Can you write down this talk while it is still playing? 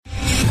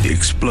the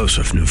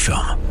explosive new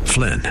film,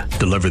 Flynn,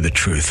 Deliver the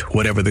Truth,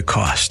 Whatever the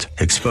Cost,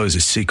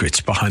 exposes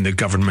secrets behind the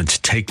government's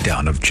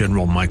takedown of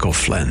General Michael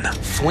Flynn.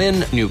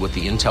 Flynn knew what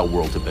the intel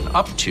world had been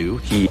up to.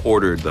 He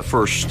ordered the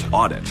first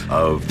audit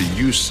of the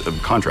use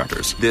of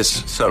contractors.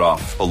 This set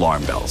off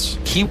alarm bells.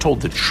 He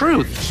told the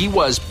truth. He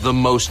was the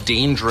most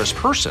dangerous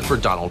person for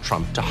Donald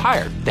Trump to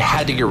hire. They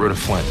had to get rid of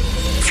Flynn.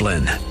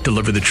 Flynn,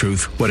 Deliver the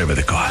Truth, Whatever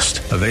the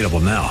Cost. Available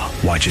now.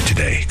 Watch it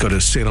today. Go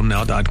to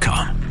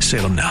salemnow.com.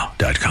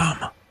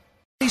 salemnow.com.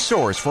 A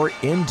source for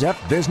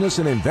in-depth business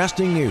and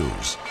investing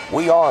news.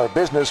 We are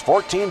Business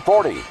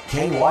 1440,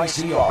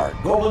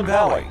 KYCR, Golden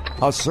Valley,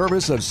 a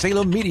service of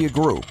Salem Media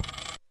Group.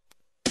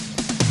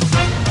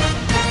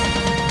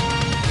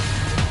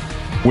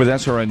 With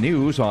SRN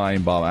News,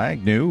 I'm Bob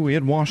Agnew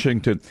in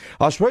Washington.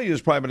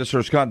 Australia's Prime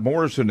Minister Scott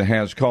Morrison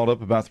has called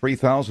up about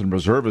 3,000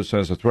 reservists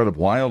as the threat of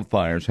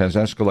wildfires has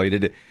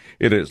escalated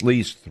in at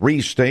least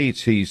 3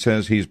 states. He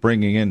says he's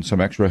bringing in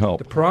some extra help.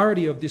 The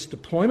priority of this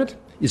deployment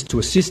is to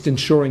assist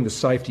ensuring the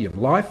safety of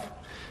life,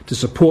 to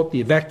support the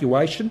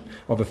evacuation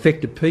of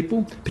affected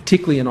people,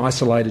 particularly in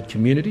isolated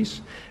communities.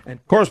 And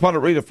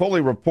Correspondent Rita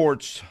Foley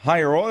reports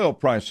higher oil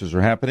prices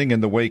are happening in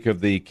the wake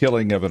of the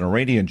killing of an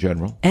Iranian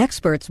general.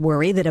 Experts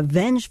worry that a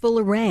vengeful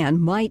Iran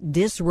might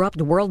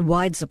disrupt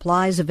worldwide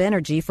supplies of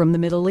energy from the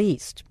Middle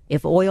East.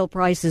 If oil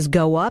prices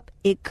go up,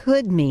 it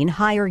could mean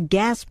higher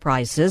gas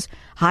prices,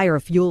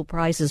 higher fuel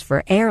prices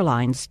for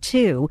airlines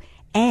too,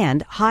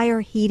 and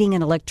higher heating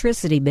and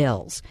electricity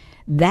bills.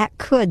 That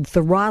could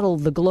throttle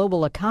the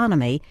global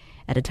economy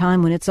at a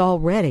time when it's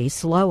already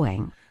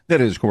slowing.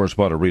 That is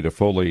correspondent Rita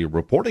Foley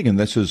reporting, and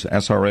this is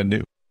SRN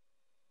News.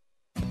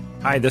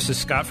 Hi, this is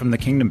Scott from the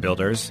Kingdom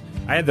Builders.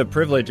 I had the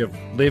privilege of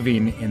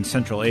living in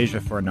Central Asia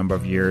for a number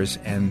of years,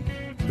 and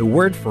the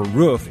word for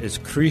roof is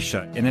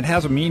krisha, and it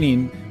has a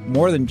meaning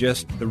more than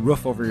just the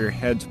roof over your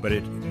heads, but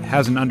it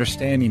has an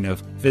understanding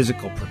of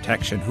physical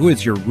protection. Who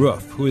is your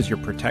roof? Who is your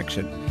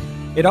protection?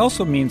 It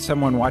also means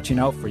someone watching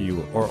out for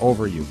you or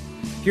over you.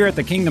 Here at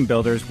the Kingdom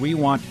Builders, we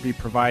want to be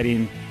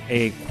providing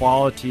a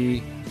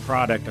quality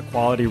product, a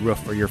quality roof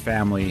for your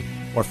family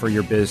or for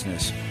your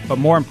business. But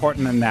more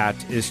important than that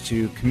is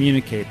to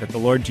communicate that the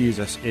Lord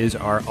Jesus is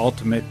our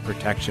ultimate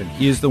protection.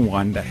 He is the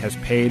one that has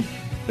paid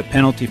the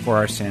penalty for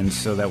our sins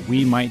so that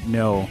we might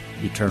know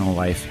eternal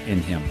life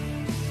in Him.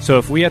 So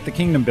if we at the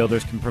Kingdom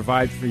Builders can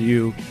provide for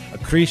you a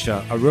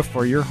krisha, a roof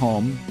for your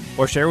home,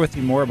 or share with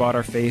you more about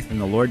our faith in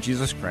the Lord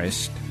Jesus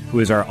Christ, who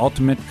is our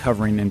ultimate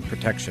covering and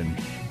protection,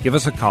 give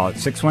us a call at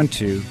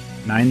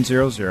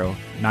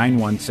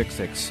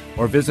 612-900-9166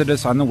 or visit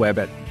us on the web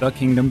at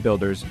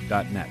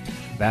thekingdombuilders.net.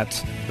 That's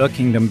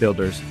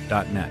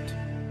thekingdombuilders.net.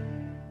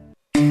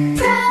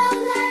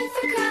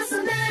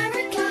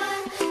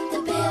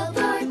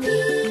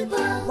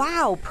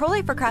 Wow,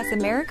 Pro-Life Across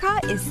America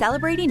is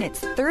celebrating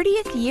its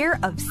 30th year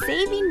of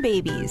saving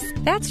babies.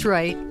 That's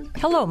right.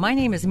 Hello, my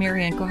name is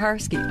Marianne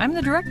Koharski. I'm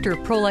the director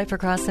of Pro-Life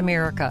Across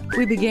America.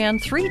 We began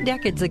 3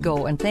 decades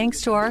ago, and thanks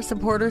to our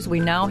supporters,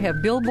 we now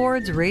have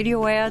billboards,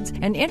 radio ads,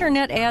 and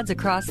internet ads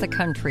across the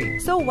country.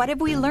 So what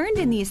have we learned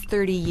in these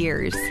 30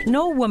 years?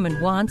 No woman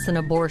wants an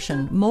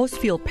abortion. Most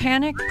feel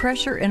panic,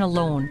 pressure, and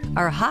alone.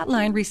 Our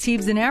hotline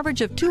receives an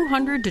average of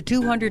 200 to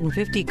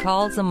 250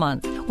 calls a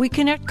month. We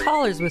connect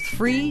callers with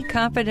free,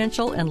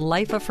 confidential, and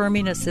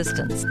life-affirming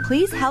assistance.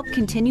 Please help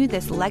continue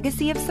this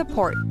legacy of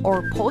support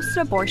or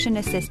post-abortion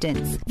assistance.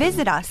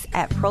 Visit us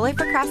at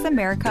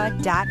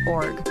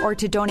prolifeacrossamerica.org, or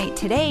to donate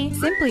today,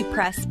 simply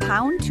press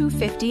pound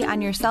 250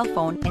 on your cell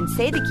phone and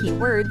say the key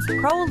words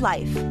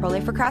pro-life.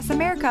 Pro-Life Across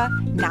America,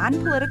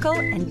 non-political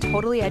and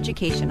totally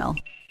educational.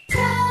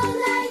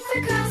 Pro-Life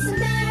Across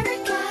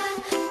America,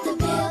 the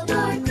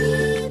Billboard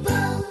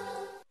people.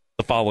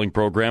 The following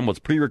program was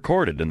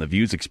pre-recorded, and the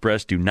views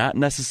expressed do not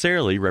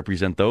necessarily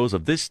represent those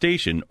of this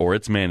station or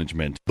its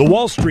management. The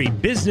Wall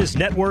Street Business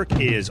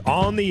Network is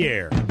on the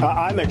air.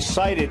 I'm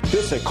excited.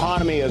 This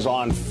economy is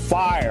on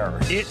fire.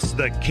 It's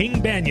the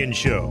King Banaian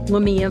Show.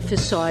 Let me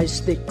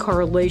emphasize that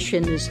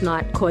correlation is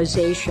not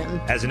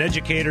causation. As an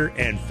educator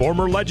and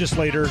former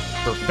legislator,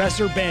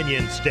 Professor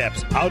Banaian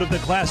steps out of the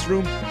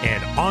classroom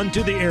and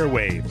onto the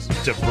airwaves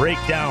to break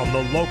down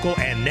the local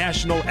and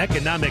national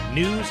economic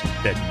news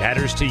that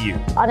matters to you.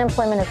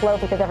 Unemployment is low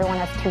because everyone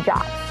has 2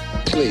 jobs.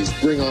 Please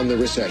bring on the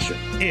recession.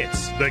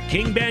 It's the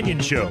King Banaian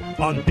Show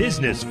on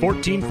Business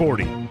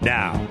 1440.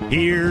 Now,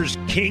 here's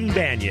King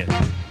Banaian.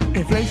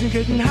 Inflation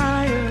getting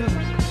higher.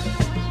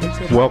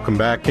 Welcome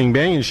back, King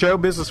Banaian Show,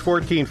 Business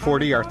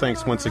 1440. Our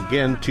thanks once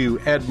again to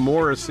Ed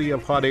Morrissey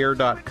of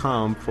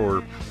hotair.com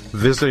for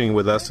visiting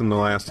with us in the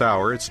last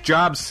hour. It's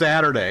Jobs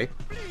Saturday,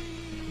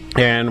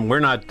 and we're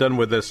not done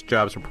with this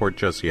jobs report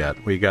just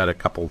yet. We got a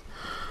couple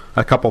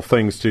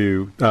things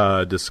to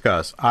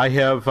discuss. I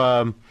have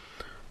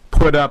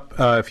put up,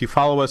 if you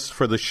follow us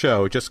for the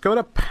show, just go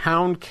to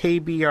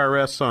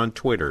 #KBRS on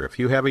Twitter. If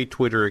you have a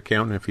Twitter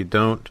account, and if you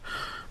don't,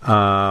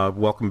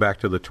 welcome back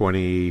to the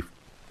 21st.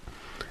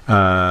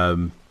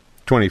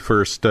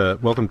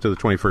 Welcome to the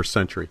 21st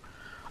century.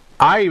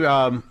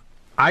 I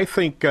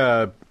think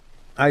I've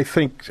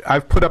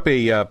put up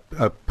a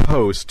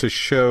post to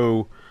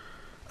show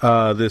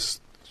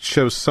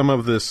some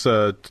of this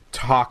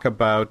talk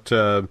about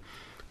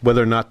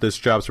whether or not this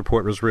jobs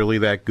report was really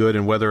that good,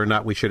 and whether or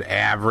not we should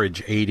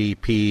average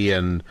ADP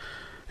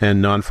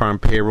and non-farm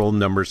payroll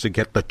numbers to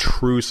get the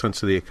true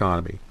sense of the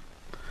economy.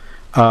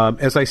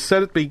 As I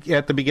said at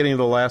the beginning of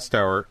the last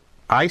hour,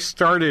 I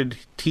started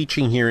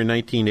teaching here in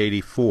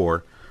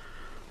 1984,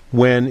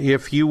 when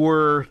if you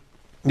were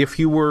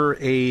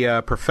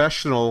a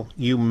professional,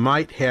 you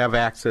might have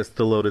access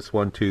to Lotus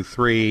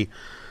 123.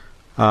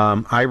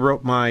 I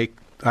wrote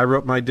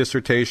my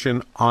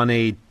dissertation on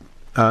a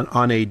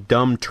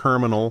dumb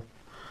terminal,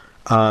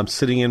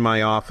 sitting in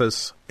my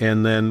office,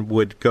 and then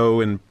would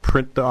go and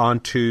print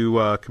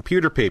onto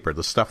computer paper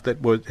the stuff that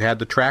had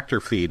the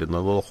tractor feed and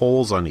the little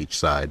holes on each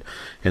side,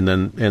 and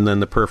then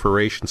the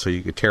perforation so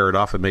you could tear it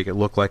off and make it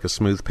look like a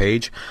smooth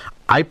page.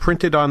 I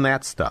printed on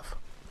that stuff.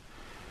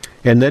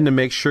 And then to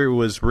make sure it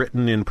was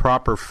written in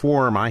proper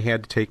form, I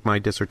had to take my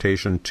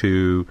dissertation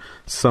to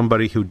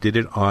somebody who did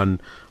it on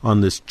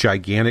this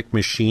gigantic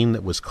machine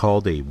that was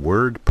called a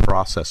word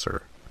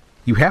processor.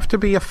 You have to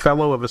be a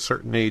fellow of a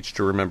certain age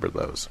to remember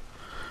those.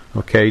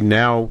 Okay,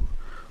 now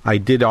I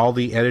did all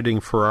the editing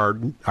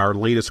for our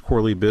latest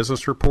quarterly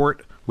business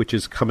report, which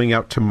is coming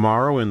out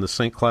tomorrow in the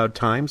St. Cloud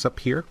Times up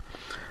here.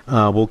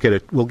 We'll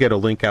get a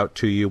link out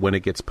to you when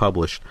it gets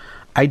published.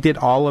 I did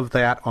all of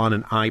that on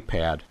an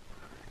iPad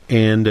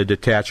and a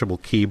detachable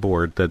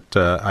keyboard that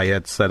I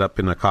had set up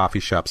in a coffee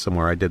shop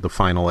somewhere. I did the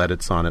final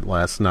edits on it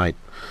last night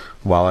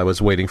while I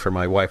was waiting for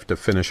my wife to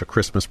finish a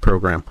Christmas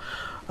program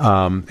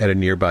at a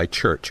nearby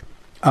church.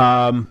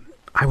 I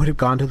would have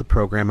gone to the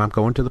program. I'm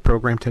going to the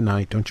program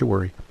tonight. Don't you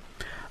worry.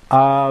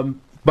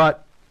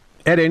 But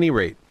at any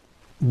rate,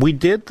 we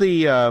did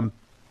the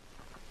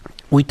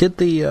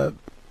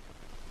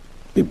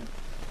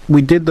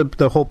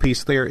whole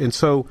piece there, and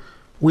so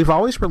we've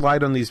always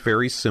relied on these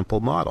very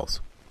simple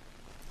models.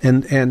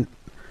 And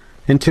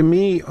to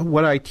me,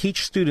 what I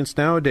teach students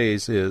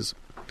nowadays is,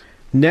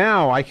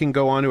 now I can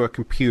go onto a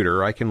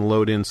computer, I can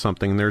load in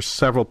something. There's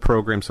several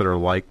programs that are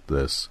like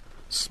this.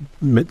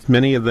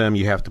 Many of them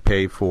you have to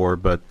pay for,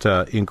 but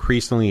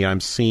increasingly I'm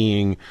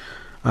seeing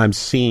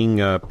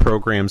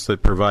programs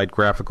that provide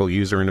graphical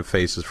user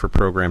interfaces for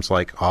programs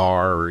like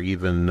R or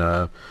even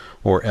or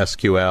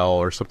SQL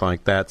or something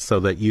like that, so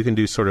that you can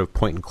do sort of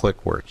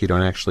point-and-click work. You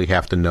don't actually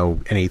have to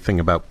know anything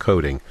about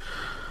coding.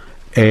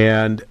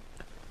 And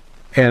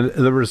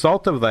the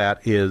result of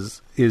that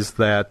is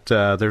that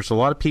there's a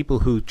lot of people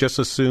who just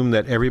assume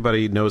that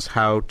everybody knows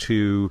how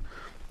to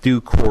do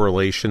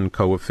correlation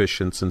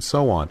coefficients and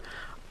so on.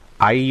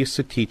 I used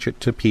to teach it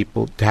to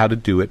people how to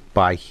do it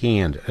by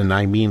hand, and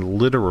I mean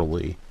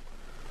literally.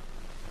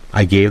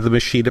 I gave them a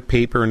sheet of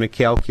paper and a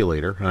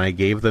calculator, and I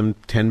gave them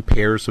 10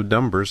 pairs of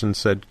numbers and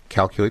said,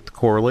 calculate the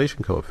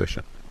correlation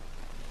coefficient.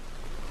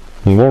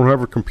 You won't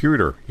have a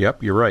computer.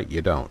 Yep, you're right,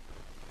 you don't.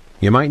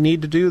 You might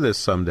need to do this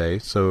someday,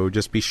 so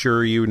just be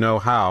sure you know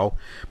how.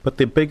 But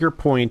the bigger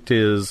point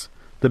is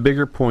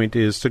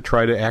to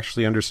try to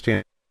actually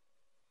understand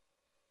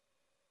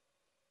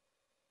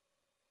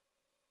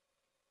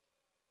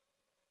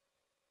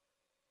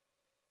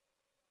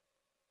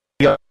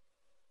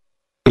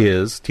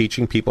is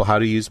teaching people how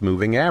to use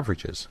moving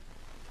averages.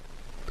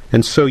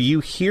 And so you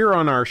hear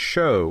on our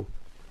show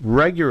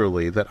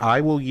regularly that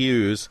I will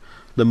use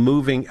the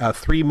moving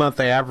 3-month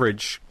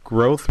average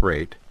growth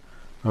rate,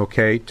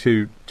 okay,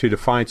 to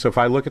define. So if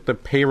I look at the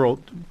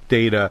payroll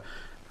data,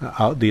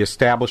 the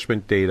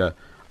establishment data,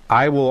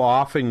 I will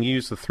often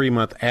use the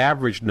 3-month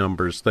average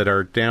numbers that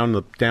are down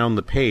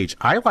the page.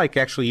 I like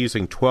actually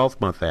using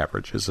 12-month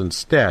averages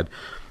instead.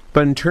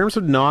 But in terms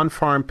of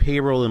non-farm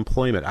payroll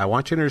employment, I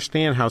want you to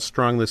understand how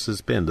strong this has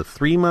been. The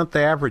 3-month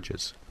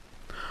averages,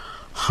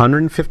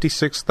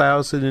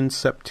 156,000 in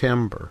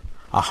September,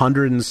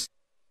 averaging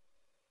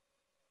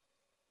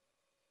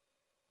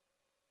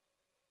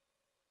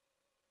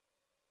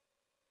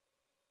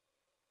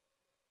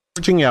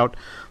out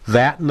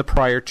that in the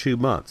prior 2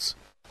 months.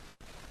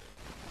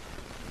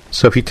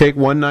 So if you take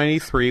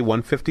 193,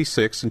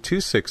 156, and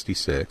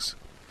 266,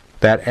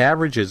 that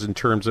averages in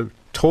terms of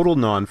total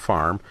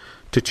non-farm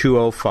to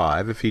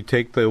 205. If you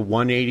take the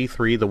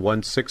 183, the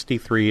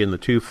 163, and the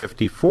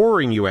 254,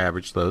 and you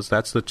average those,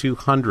 that's the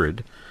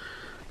 200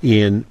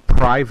 in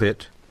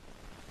private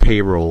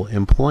payroll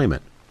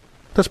employment.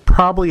 That's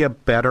probably a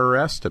better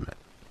estimate.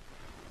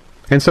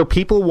 And so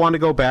people want to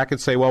go back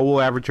and say, well,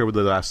 we'll average over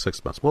the last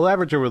 6 months. We'll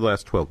average over the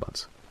last 12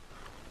 months.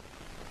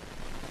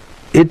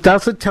 It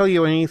doesn't tell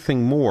you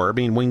anything more. I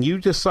mean, when you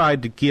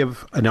decide to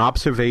give an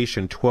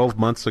observation 12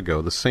 months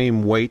ago the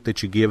same weight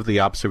that you give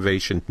the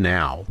observation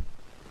now,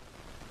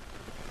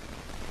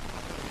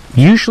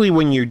 usually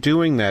when you're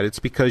doing that, it's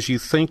because you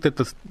think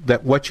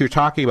that what you're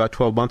talking about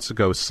 12 months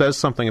ago says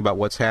something about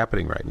what's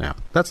happening right now.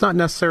 That's not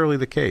necessarily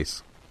the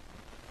case.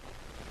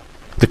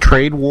 The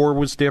trade war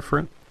was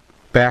different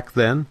back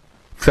then.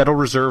 Federal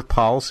Reserve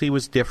policy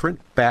was different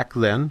back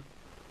then.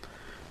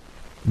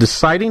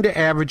 Deciding to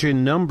average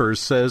in numbers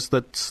says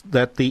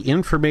that the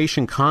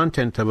information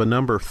content of a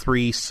number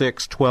 3,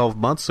 6, 12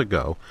 months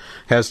ago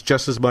has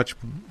just as much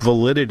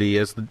validity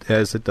as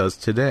it does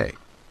today.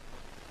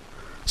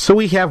 So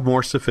we have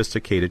more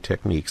sophisticated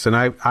techniques, and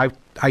I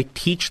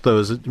teach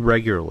those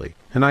regularly.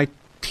 And I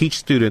teach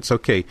students,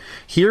 okay,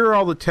 here are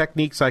all the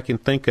techniques I can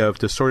think of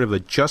to sort of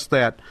adjust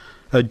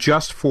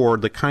for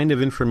the kind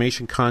of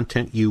information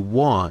content you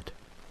want.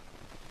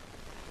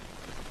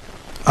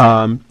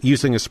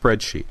 Using a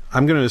spreadsheet.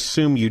 I'm going to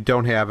assume you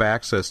don't have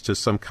access to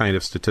some kind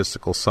of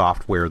statistical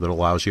software that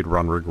allows you to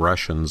run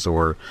regressions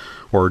or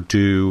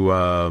do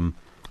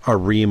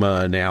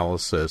ARIMA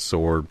analysis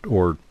or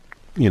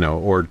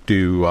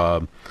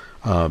do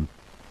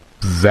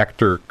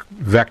vector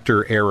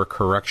error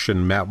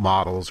correction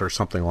models or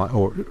something like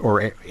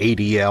or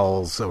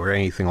ADLs or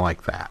anything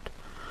like that.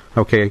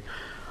 Okay.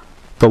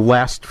 The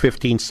last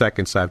 15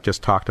 seconds I've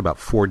just talked about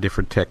 4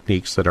 different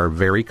techniques that are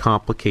very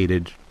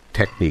complicated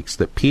techniques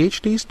that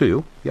PhDs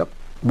do. Yep,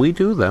 we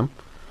do them.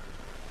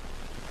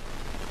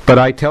 But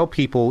I tell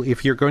people,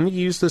 if you're going to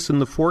use this in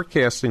the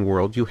forecasting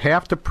world, you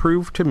have to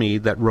prove to me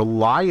that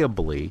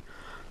reliably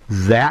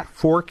that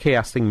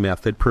forecasting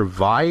method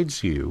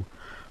provides you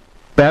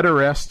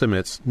better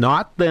estimates,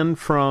 not then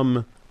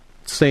from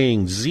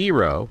saying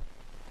 0,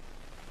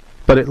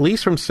 but at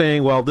least from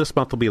saying, well, this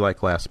month will be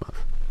like last month.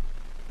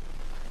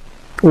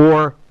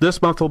 Or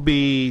this month will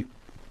be,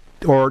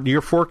 or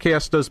your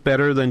forecast does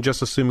better than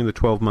just assuming the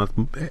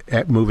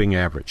 12-month moving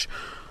average,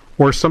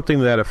 or something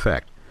to that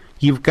effect.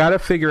 You've got to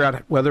figure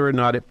out whether or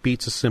not it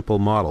beats a simple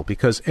model,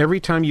 because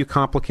every time you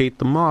complicate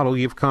the model,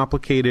 you've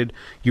complicated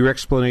your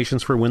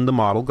explanations for when the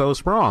model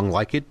goes wrong,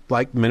 like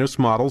most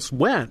models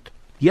went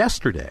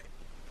yesterday.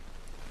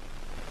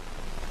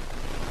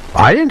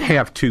 I didn't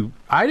have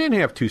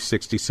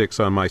 266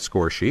 on my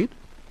score sheet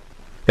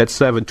at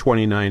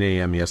 7:29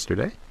 a.m.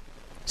 yesterday,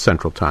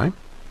 Central Time.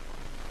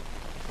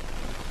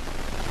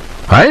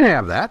 I didn't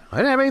have that. I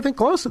didn't have anything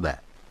close to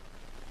that.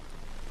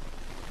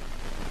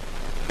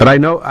 But I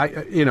know,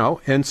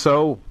 and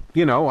so,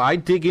 I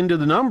dig into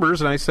the numbers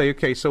and I say,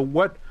 okay, so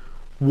what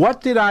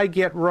did I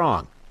get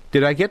wrong?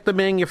 Did I get the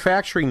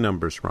manufacturing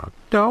numbers wrong?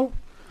 No.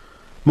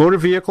 Motor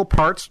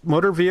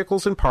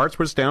vehicles and parts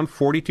was down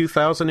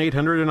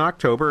 42,800 in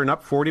October and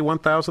up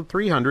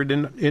 41,300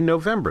 in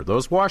November.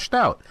 Those washed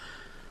out.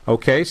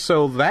 Okay,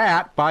 so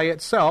that by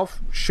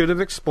itself should have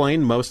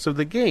explained most of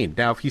the gain.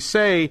 Now, if you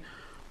say,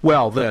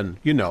 well, then,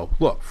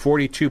 look,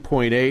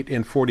 42.8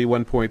 and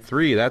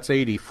 41.3, that's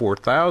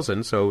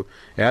 84,000. So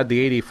add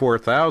the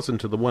 84,000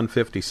 to the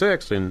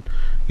 156, and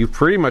you've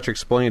pretty much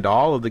explained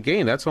all of the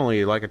gain. That's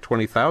only like a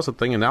 20,000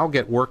 thing, and that'll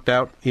get worked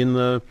out in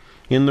the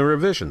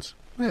revisions.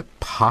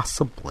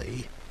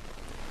 Possibly.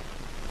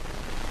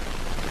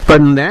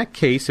 But in that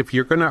case, if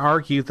you're going to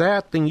argue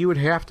that, then you would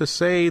have to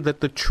say that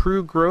the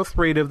true growth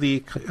rate of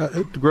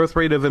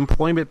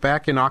employment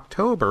back in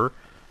October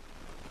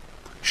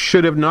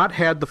should have not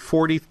had the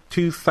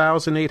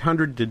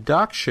 42,800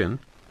 deduction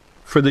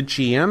for the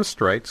GM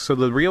strike, so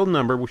the real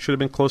number should have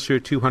been closer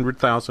to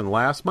 200,000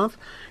 last month,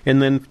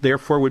 and then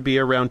therefore would be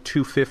around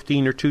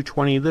 215 or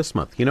 220 this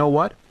month. You know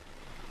what?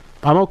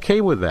 I'm okay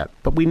with that,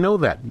 but we know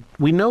that.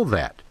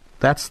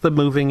 That's the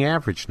moving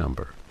average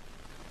number.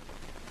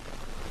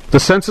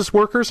 The census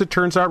workers, it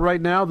turns out right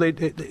now,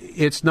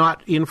 it's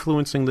not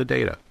influencing the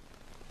data.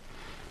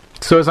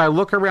 So as I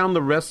look around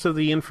the rest of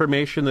the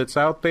information that's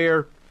out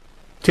there,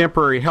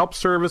 temporary help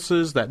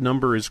services, that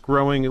number is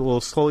growing a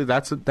little slowly.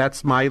 That's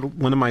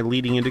one of my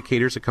leading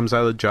indicators that comes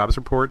out of the jobs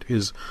report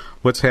is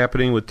what's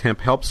happening with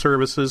temp help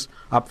services,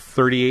 up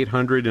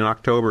 3,800 in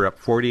October, up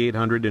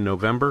 4,800 in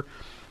November.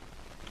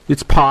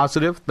 It's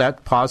positive.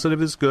 That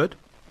positive is good.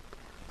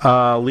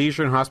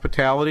 Leisure and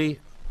hospitality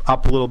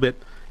up a little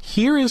bit.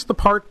 Here is the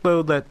part,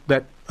 though,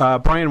 that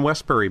Brian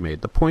Westbury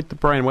made. The point that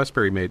Brian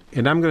Westbury made,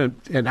 and I'm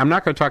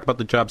not going to talk about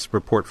the jobs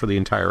report for the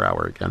entire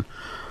hour again.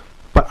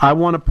 But I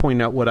want to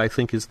point out what I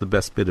think is the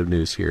best bit of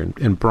news here,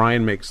 and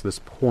Brian makes this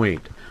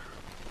point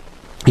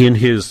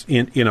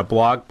in a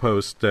blog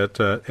post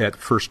at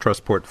First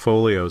Trust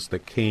Portfolios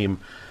that came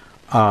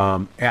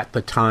at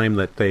the time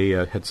that they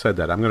had said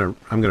that. I'm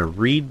going to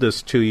read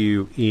this to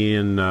you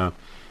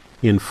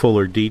in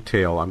fuller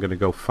detail. I'm going to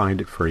go find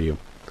it for you.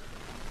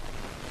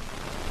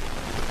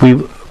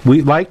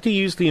 We like to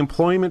use the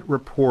employment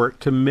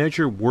report to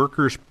measure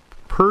workers'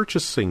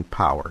 purchasing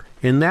power,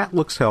 and that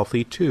looks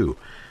healthy too.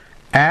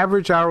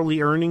 Average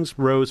hourly earnings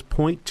rose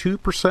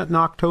 0.2% in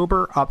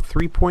October, up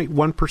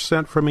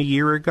 3.1% from a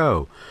year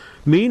ago.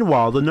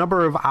 Meanwhile, the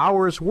number of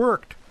hours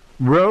worked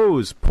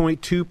rose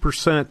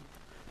 0.2%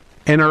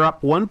 and are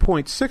up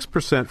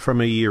 1.6%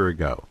 from a year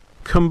ago.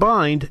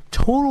 Combined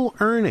total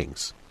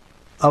earnings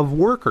of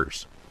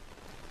workers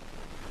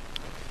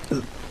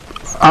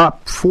are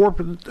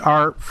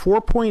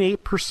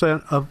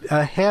 4.8%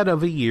 ahead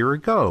of a year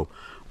ago,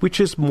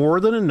 which is more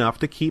than enough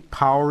to keep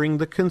powering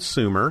the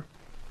consumer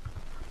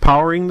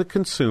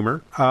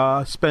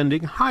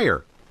spending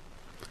higher.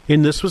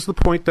 And this was the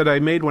point that I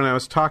made when I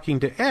was talking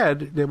to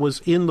Ed that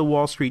was in the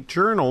Wall Street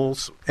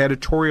Journal's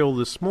editorial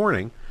this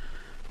morning,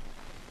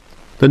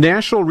 The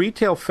National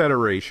Retail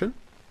Federation,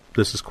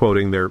 this is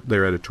quoting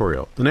their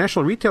editorial, the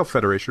National Retail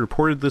Federation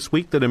reported this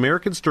week that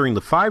Americans during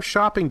the 5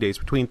 shopping days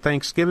between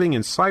Thanksgiving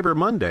and Cyber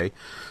Monday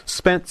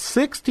spent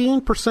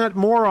 16%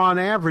 more on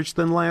average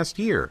than last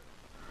year.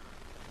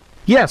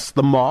 Yes,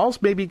 the malls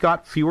maybe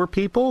got fewer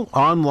people.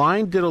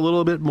 Online did a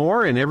little bit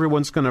more, and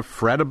everyone's going to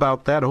fret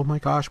about that. Oh, my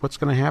gosh, what's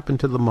going to happen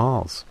to the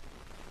malls?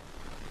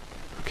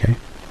 Okay.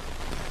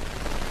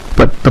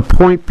 But the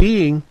point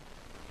being,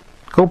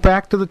 go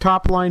back to the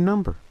top line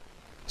number.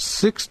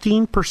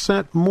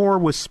 16% more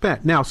was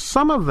spent. Now,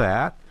 some of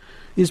that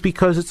is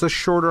because it's a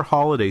shorter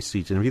holiday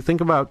season. If you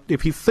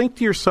think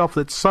to yourself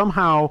that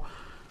somehow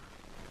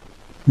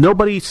no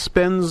one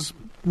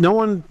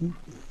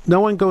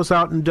goes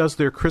out and does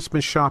their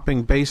Christmas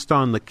shopping based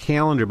on the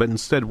calendar, but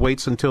instead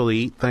waits until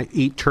they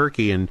eat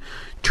turkey, and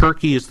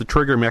turkey is the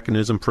trigger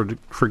mechanism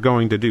for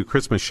going to do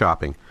Christmas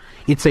shopping.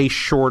 It's a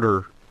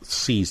shorter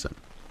season.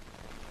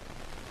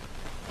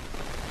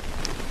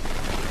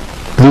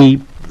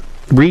 The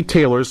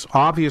retailers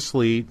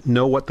obviously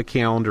know what the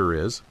calendar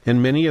is,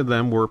 and many of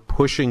them were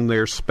pushing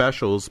their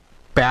specials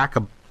back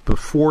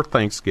before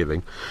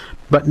Thanksgiving.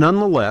 But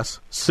nonetheless,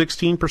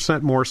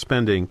 16% more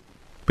spending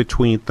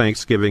between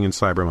Thanksgiving and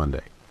Cyber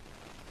Monday.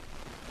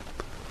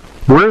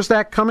 Where is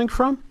that coming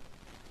from?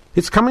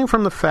 It's not coming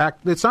from the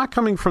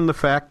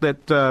fact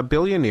that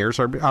billionaires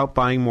are out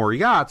buying more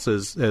yachts,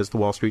 as the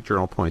Wall Street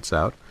Journal points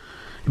out,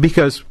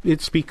 because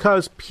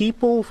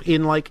people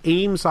in like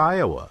Ames,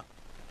 Iowa,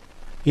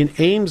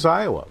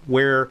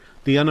 where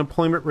the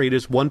unemployment rate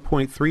is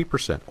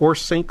 1.3%, or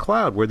St.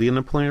 Cloud, where the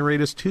unemployment rate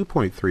is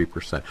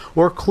 2.3%,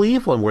 or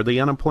Cleveland, where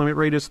the unemployment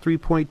rate is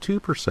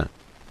 3.2%.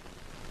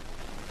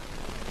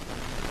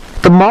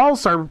 The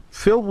malls are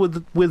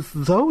filled with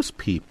those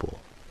people,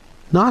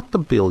 not the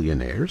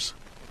billionaires.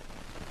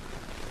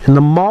 And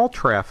the mall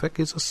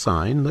traffic is a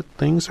sign that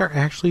things are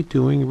actually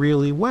doing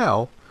really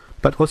well.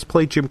 But let's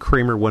play Jim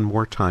Cramer one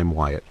more time,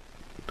 Wyatt.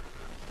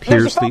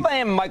 There's a fellow by the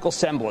name of Michael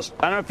Semblus.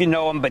 I don't know if you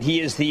know him, but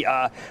he is the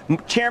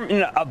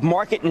chairman of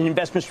market and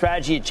investment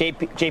strategy at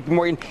JP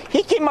Morgan.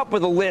 He came up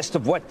with a list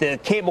of what the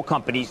cable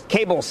companies,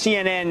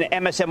 CNN,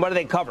 MSN, what do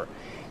they cover?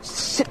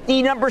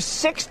 The number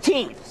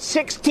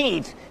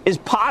 16th is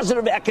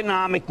positive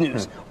economic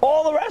news.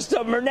 All the rest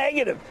of them are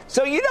negative.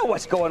 So you know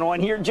what's going on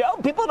here, Joe.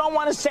 People don't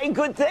want to say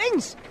good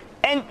things.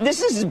 And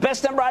this is the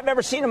best number I've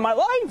ever seen in my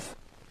life.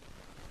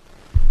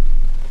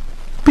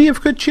 Be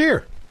of good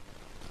cheer.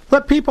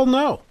 Let people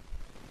know.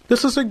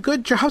 This is a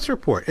good jobs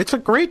report. It's a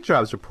great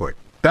jobs report.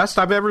 Best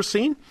I've ever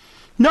seen?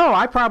 No,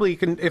 I probably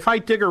can. If I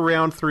dig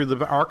around through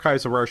the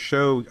archives of our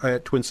show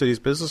at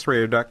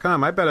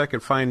TwinCitiesBusinessRadio.com, I bet I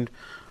could find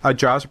a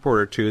jobs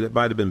report or two that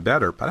might have been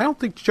better. But I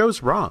don't think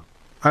Joe's wrong.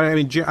 I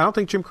don't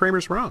think Jim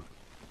Cramer's wrong.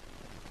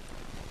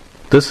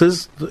 This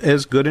is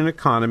as good an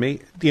economy,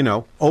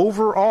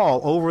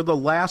 overall, over the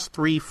last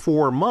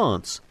 3-4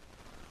 months,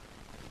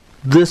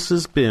 this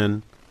has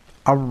been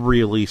a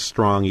really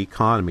strong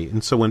economy.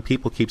 And so when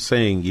people keep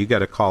saying, you got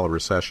to call a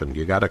recession,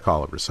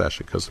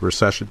 because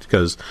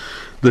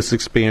this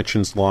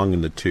expansion's long in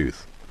the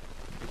tooth.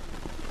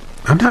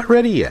 I'm not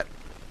ready yet.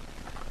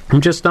 I'm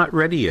just not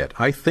ready yet.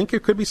 I think there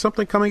could be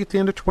something coming at the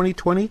end of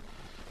 2020.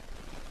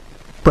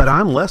 But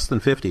I'm less than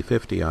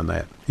 50-50 on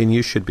that, and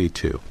you should be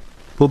too.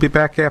 We'll be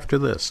back after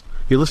this.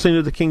 You're listening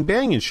to The King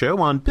Banaian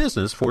Show on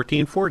Business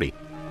 1440.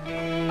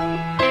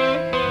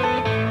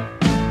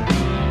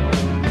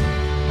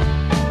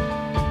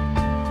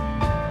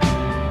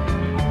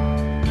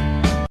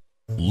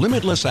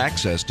 Limitless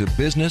access to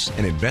business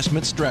and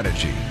investment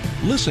strategy.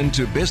 Listen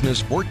to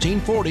Business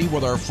 1440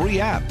 with our free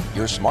app,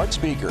 your smart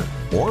speaker,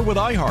 or with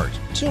iHeart,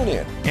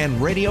 TuneIn,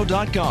 and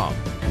Radio.com.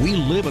 We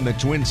live in the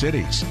Twin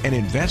Cities and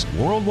invest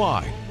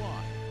worldwide.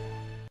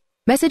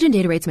 Message and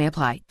data rates may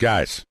apply.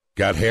 Guys,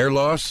 got hair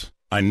loss?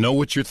 I know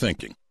what you're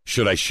thinking.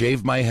 Should I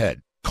shave my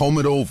head? Comb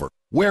it over?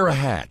 Wear a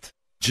hat?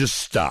 Just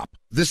stop.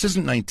 This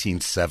isn't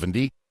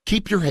 1970.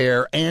 Keep your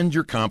hair and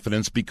your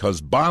confidence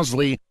because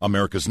Bosley,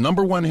 America's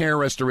 #1 hair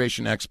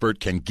restoration expert,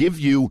 can give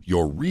you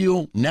your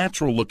real,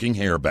 natural-looking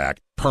hair back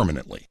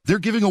permanently. They're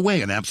giving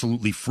away an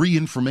absolutely free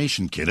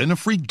information kit and a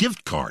free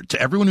gift card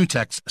to everyone who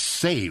texts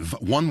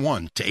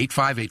SAVE11 to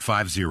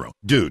 85850.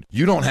 Dude,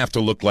 you don't have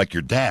to look like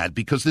your dad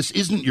because this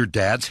isn't your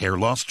dad's hair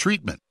loss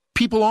treatment.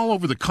 People all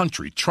over the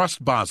country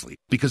trust Bosley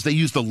because they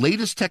use the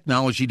latest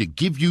technology to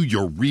give you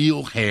your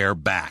real hair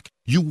back.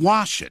 You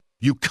wash it.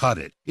 You cut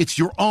it. It's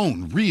your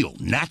own real,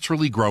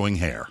 naturally growing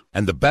hair.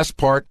 And the best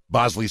part,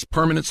 Bosley's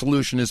permanent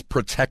solution is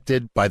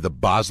protected by the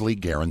Bosley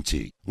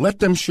Guarantee. Let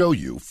them show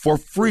you for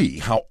free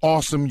how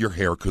awesome your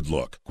hair could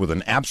look with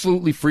an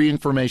absolutely free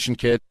information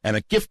kit and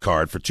a gift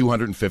card for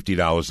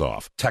 $250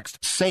 off. Text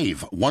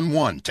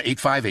SAVE11 to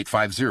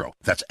 85850.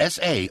 That's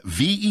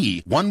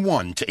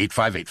SAVE11 to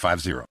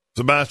 85850.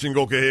 Sebastian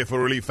Gorka here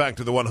for Relief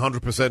Factor, the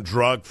 100%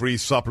 drug-free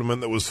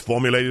supplement that was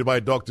formulated by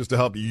doctors to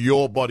help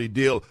your body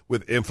deal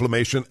with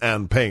inflammation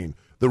and pain.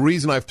 The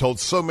reason I've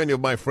told so many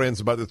of my friends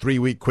about the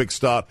 3-week quick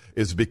start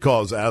is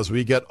because as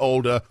we get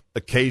older,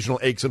 occasional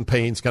aches and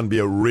pains can be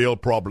a real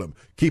problem,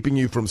 keeping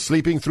you from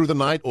sleeping through the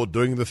night or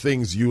doing the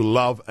things you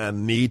love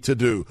and need to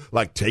do,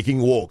 like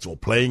taking walks or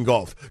playing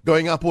golf,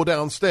 going up or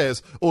down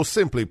stairs, or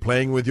simply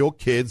playing with your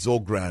kids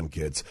or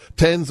grandkids.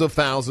 Tens of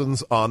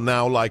thousands are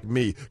now like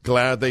me,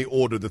 glad they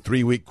ordered the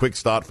 3-week quick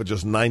start for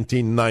just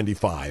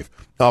 $19.95.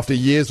 After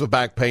years of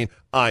back pain,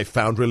 I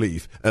found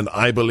relief, and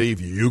I believe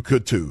you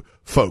could too.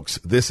 Folks,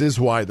 this is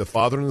why the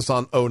father and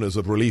son owners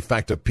of Relief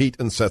Factor, Pete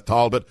and Seth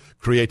Talbot,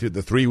 created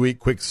the 3-week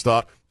quick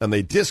start, and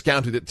they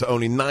discounted it to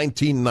only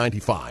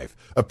 $19.95.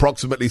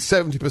 Approximately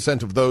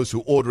 70% of those who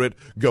order it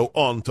go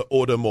on to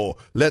order more.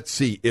 Let's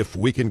see if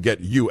we can get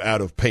you out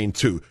of pain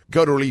too.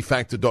 Go to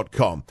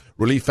ReliefFactor.com,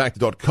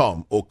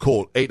 ReliefFactor.com, or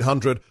call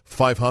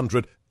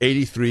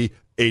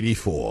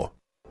 800-500-8384.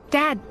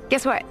 Dad,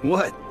 guess what?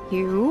 What?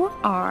 You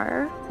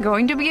are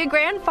going to be a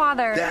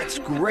grandfather. That's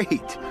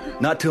great.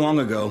 Not too long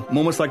ago,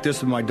 moments like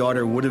this with my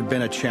daughter would have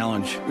been a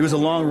challenge. It was a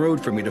long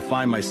road for me to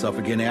find myself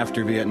again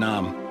after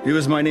Vietnam. It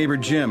was my neighbor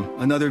Jim,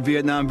 another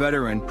Vietnam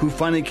veteran, who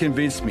finally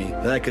convinced me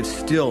that I could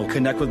still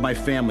connect with my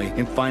family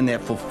and find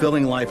that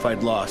fulfilling life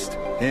I'd lost.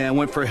 And I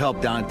went for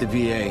help down at the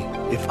VA.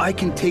 If I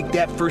can take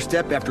that first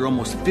step after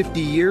almost 50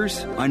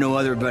 years, I know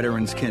other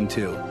veterans can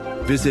too.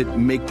 Visit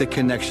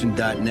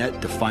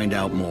MakeTheConnection.net to find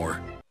out more.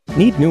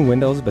 Need new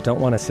windows but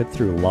don't want to sit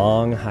through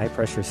long,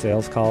 high-pressure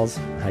sales calls?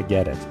 I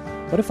get it.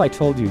 What if I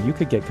told you you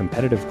could get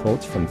competitive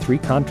quotes from 3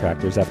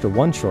 contractors after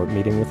one short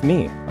meeting with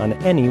me on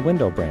any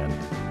window brand?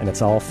 And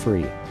it's all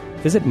free.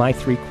 Visit My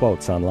 3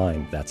 Quotes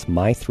online. That's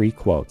My 3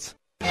 Quotes.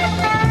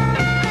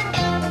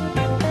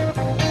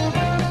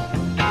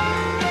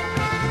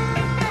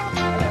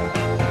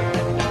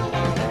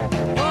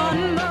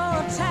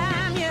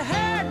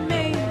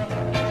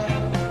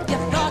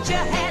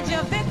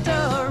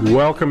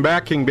 Welcome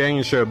back, King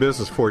Banaian Show,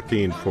 Business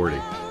 1440.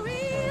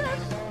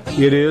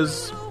 It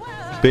has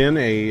been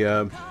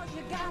a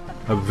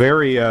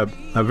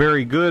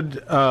very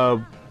good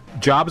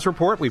jobs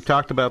report. We've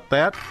talked about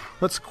that.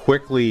 Let's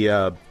quickly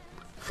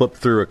flip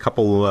through a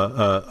couple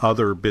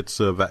other bits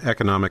of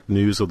economic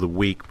news of the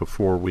week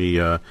before we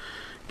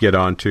get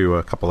on to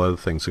a couple other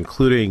things,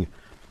 including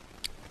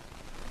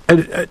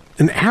an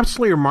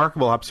absolutely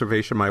remarkable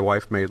observation my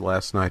wife made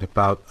last night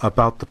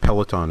about the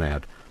Peloton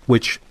ad,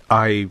 which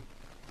I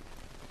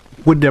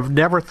would have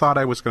never thought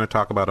I was going to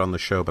talk about on the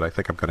show, but I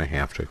think I'm going to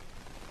have to.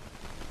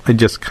 I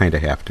just kind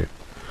of have to.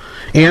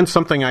 And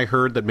something I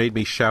heard that made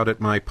me shout at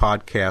my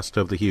podcast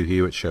of the Hugh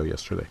Hewitt Show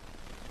yesterday.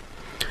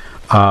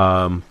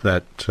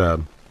 That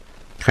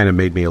kind of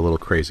made me a little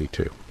crazy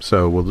too.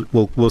 So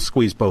we'll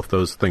squeeze both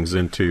those things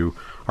into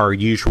our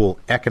usual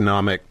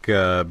economic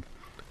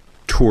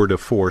tour de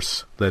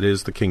force that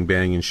is the King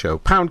Banaian Show.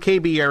 Pound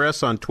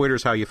KBRS on Twitter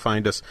is how you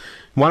find us.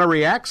 Want to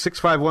react?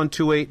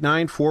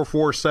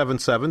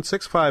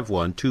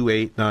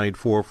 651-289-4477,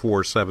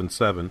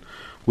 651-289-4477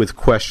 with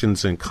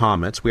questions and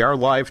comments. We are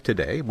live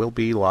today. We'll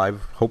be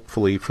live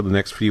hopefully for the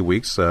next few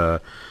weeks,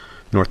 North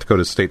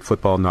Dakota State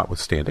football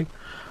notwithstanding.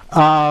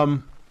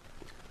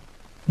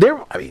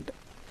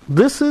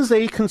 This is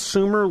a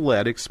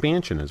consumer-led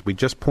expansion, as we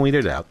just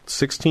pointed out.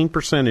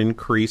 16%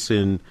 increase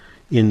in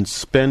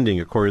spending,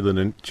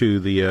 according to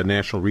the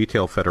National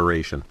Retail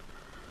Federation,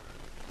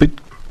 but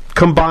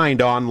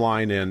combined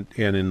online and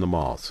in the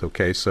malls.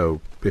 Okay,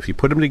 so if you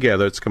put them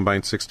together, it's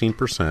combined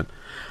 16%.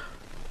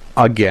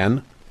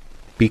 Again,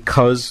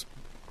 because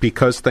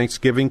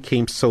Thanksgiving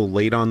came so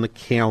late on the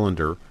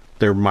calendar,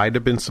 there might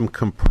have been some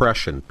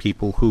compression.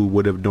 People who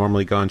would have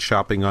normally gone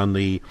shopping on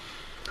the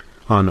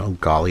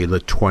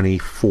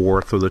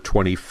 24th or the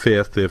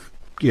 25th,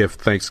 if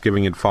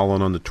Thanksgiving had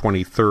fallen on the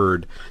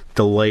 23rd,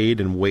 delayed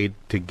and waited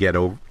to get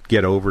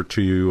over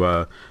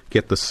to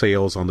get the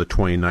sales on the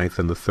 29th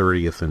and the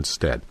 30th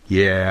instead.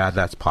 Yeah,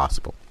 that's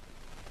possible.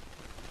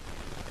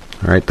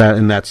 All right,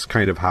 that's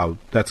kind of how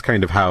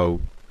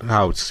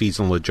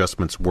seasonal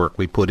adjustments work.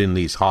 We put in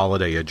these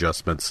holiday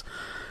adjustments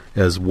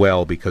as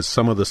well, because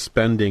some of the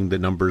spending, the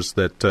numbers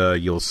that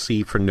you'll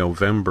see for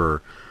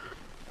November,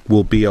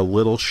 will be a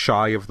little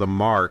shy of the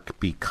mark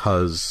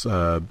because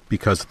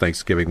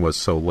Thanksgiving was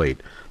so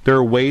late. There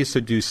are ways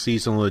to do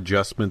seasonal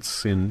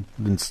adjustments in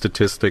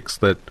statistics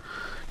that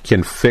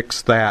can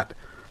fix that,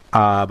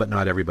 but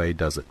not everybody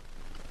does it.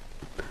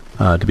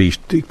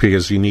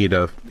 Because you need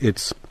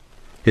it's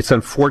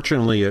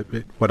unfortunately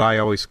what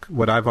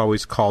I've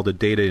always called a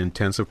data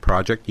intensive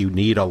project. You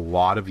need a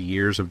lot of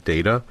years of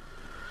data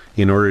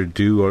in order to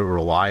do a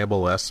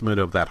reliable estimate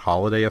of that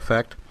holiday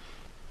effect,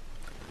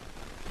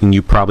 and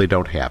you probably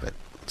don't have it.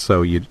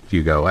 So you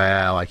go,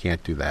 well, I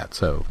can't do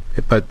that.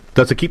 But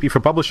does it keep you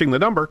from publishing the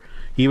number?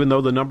 Even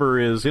though the number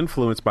is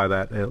influenced by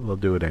that, it'll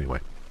do it anyway.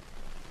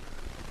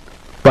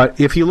 But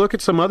if you look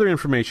at some other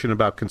information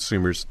about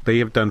consumers, they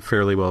have done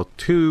fairly well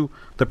too.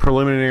 The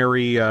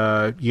preliminary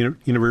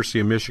University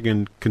of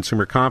Michigan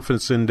Consumer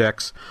Confidence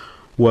Index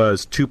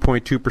was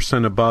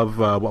 2.2% above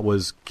what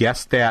was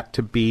guessed at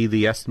to be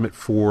the estimate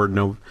for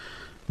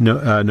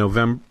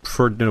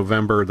For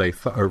December,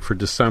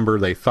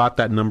 they thought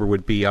that number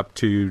would be up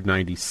to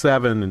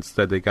 97.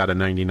 Instead, they got a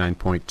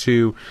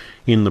 99.2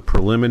 in the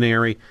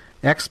preliminary.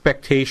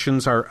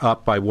 Expectations are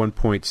up by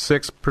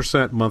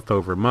 1.6% month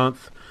over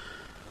month.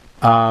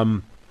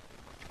 All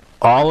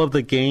of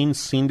the gains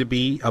seem to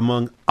be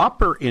among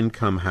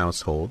upper-income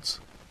households.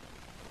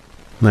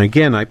 Now,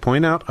 again, I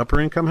point out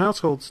upper-income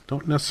households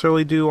don't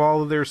necessarily do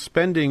all of their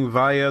spending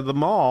via the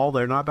mall.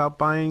 They're not out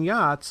buying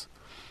yachts.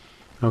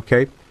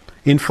 Okay.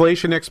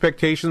 Inflation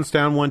expectations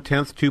down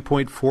 0.1%,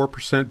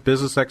 2.4%.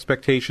 Business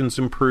expectations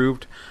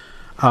improved.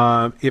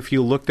 If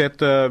you looked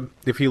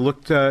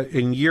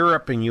in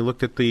Europe and you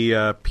looked at the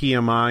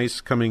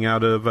PMIs coming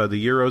out of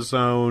the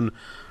Eurozone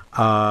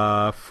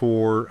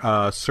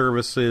for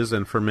services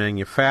and for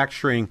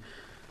manufacturing,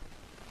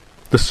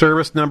 the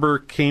service number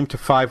came to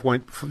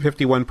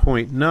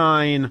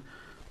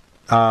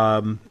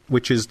 51.9,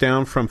 which is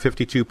down from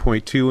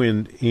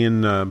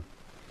 52.2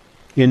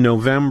 in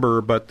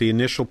November, but the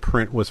initial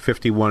print was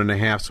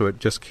 51.5, so it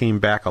just came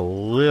back a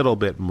little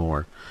bit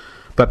more.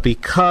 But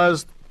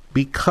because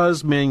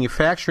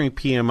manufacturing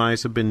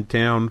PMIs have been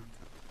down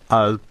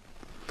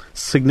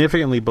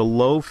significantly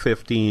below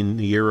 50 in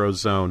the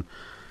Eurozone,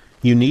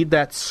 you need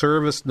that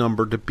service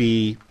number to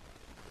be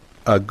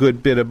a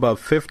good bit above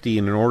 50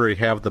 in order to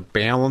have the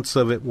balance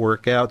of it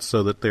work out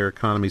so that their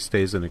economy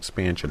stays in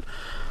expansion.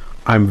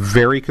 I'm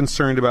very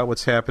concerned about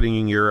what's happening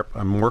in Europe.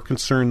 I'm more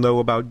concerned, though,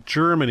 about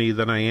Germany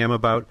than I am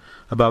about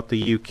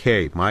the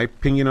UK. My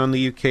opinion on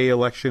the UK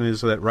election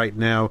is that right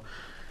now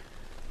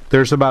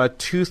there's about a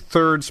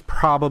 2/3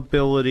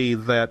 probability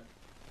that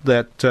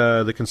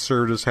the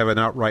Conservatives have an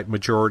outright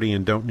majority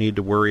and don't need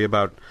to worry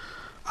about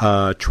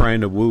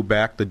trying to woo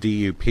back the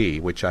DUP,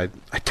 which I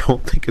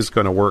don't think is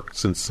going to work,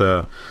 since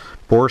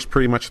Boris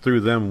pretty much threw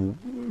them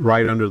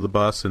right under the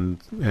bus and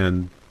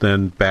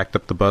then backed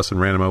up the bus and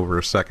ran them over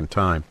a second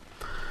time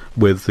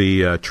with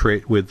the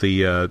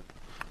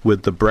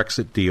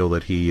Brexit deal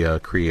that he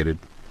created.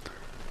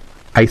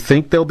 I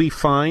think they'll be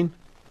fine.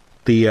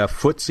 The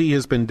FTSE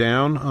has been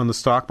down on the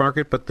stock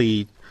market, but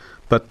the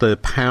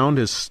pound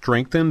has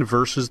strengthened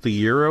versus the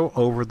euro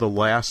over the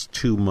last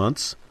 2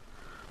 months,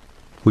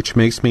 which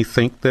makes me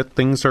think that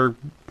things are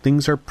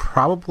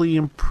probably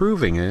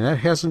improving, and that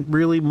hasn't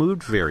really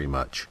moved very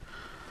much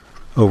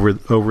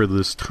over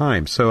this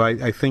time. So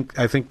I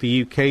think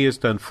the UK has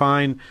done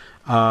fine.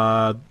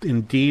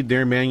 Indeed,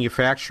 their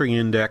manufacturing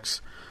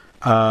index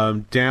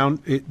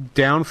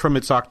down from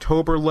its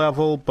October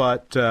level,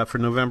 but for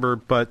November,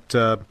 but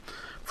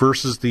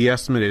versus the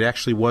estimate, it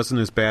actually wasn't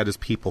as bad as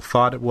people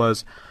thought it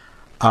was.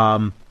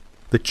 The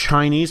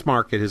Chinese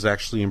market has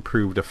actually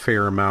improved a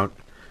fair amount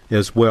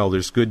as well.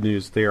 There's good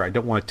news there. I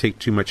don't want to take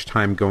too much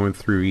time going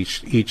through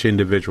each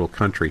individual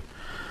country.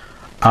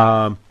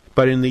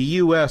 But in the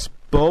U.S.,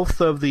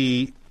 both of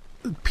the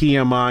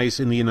PMIs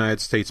in the United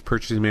States,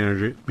 Purchasing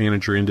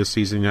Manager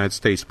Indices in the United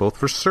States, both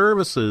for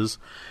services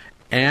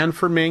and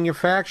for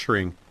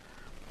manufacturing,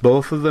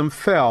 both of them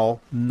fell,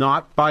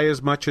 not by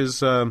as much as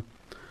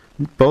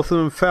both of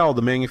them fell.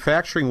 The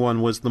manufacturing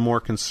one was the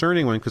more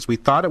concerning one because we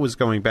thought it was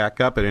going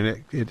back up,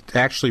 and it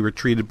actually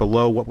retreated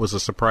below what was a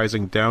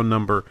surprising down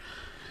number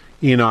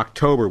in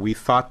October. We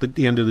thought that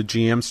the end of the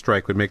GM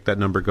strike would make that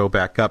number go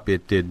back up.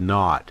 It did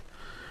not.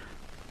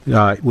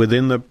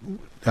 Within the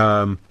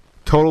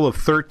total of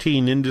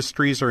 13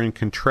 industries are in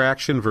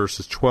contraction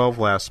versus 12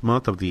 last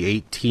month of the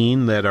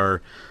 18 that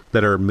are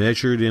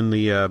measured in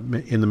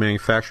the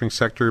manufacturing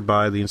sector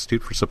by the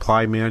Institute for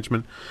Supply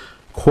Management.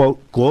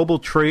 Quote, global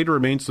trade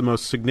remains the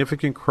most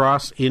significant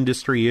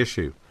cross-industry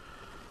issue.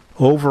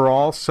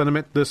 Overall,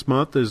 sentiment this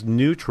month is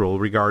neutral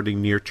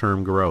regarding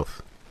near-term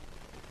growth.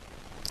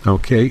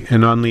 Okay,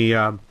 and on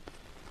the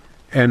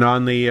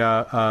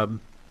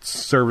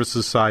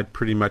services side,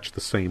 pretty much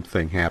the same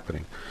thing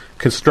happening.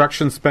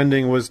 Construction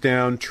spending was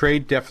down.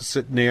 Trade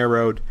deficit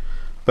narrowed,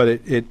 but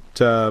it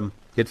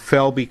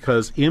fell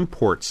because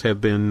imports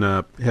have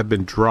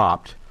been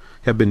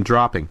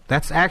dropping.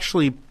 That's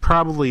actually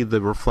probably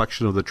the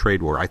reflection of the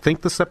trade war. I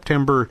think the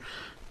September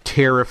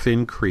tariff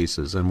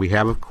increases, and we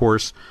have, of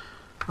course,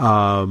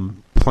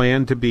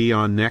 planned to be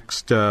on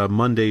next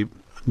Monday,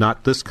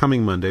 not this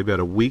coming Monday, but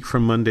a week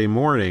from Monday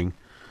morning.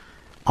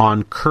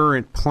 On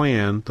current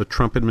plan, the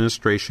Trump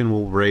administration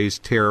will raise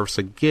tariffs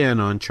again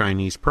on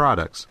Chinese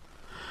products.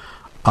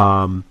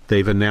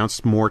 They've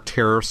announced more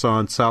tariffs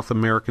on South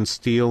American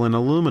steel and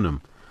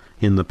aluminum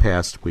in the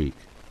past week.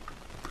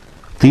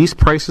 These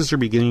prices are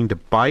beginning to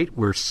bite.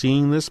 We're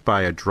seeing this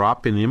by a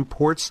drop in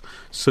imports,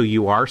 so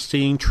you are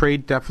seeing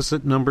trade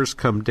deficit numbers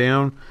come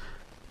down.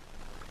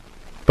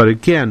 But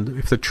again,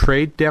 if the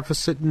trade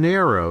deficit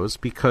narrows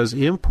because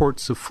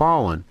imports have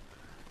fallen,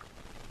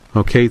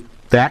 okay,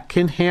 that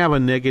can have a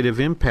negative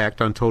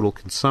impact on total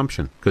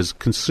consumption because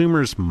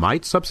consumers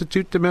might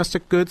substitute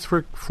domestic goods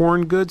for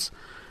foreign goods,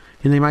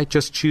 and they might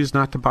just choose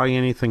not to buy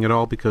anything at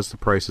all because the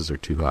prices are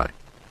too high.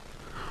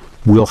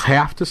 We'll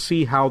have to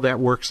see how that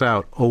works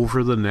out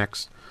over the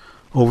next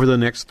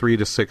 3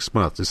 to 6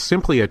 months. It's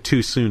simply a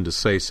too soon to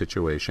say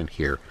situation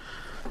here.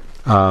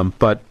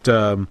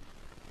 But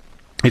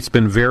It's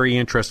been very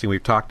interesting.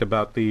 We've talked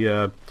about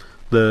the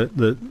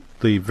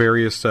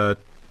various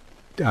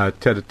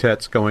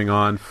tete-a-tetes going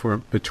on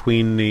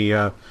between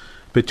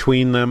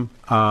them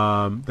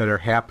that are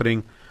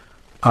happening.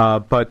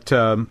 But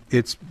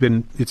it's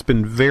been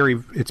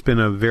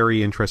a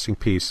very interesting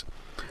piece.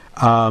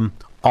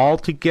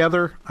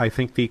 Altogether, I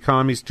think the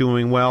economy's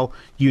doing well.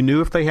 You knew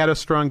if they had a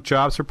strong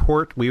jobs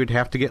report, we would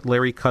have to get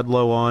Larry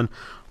Kudlow on.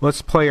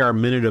 Let's play our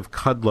minute of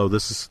Kudlow.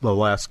 This is the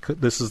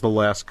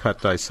last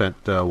cut I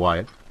sent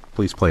Wyatt.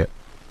 Please play it.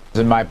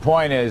 And my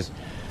point is,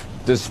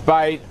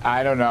 despite,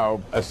 I don't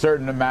know, a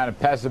certain amount of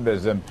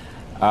pessimism,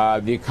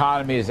 the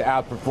economy is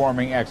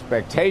outperforming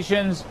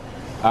expectations.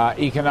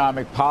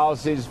 Economic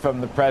policies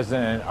from the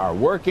president are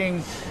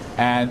working,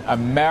 and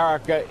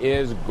America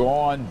is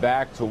going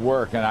back to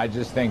work. And I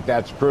just think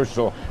that's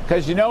crucial.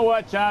 Because you know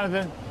what,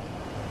 Jonathan?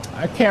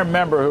 I can't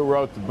remember who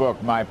wrote the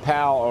book. My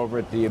pal over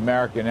at the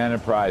American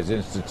Enterprise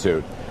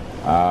Institute,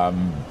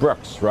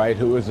 Brooks, right?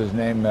 Who was his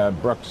name?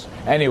 Brooks.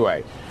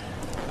 Anyway,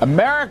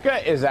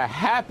 America is a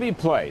happy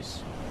place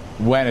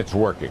when it's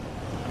working.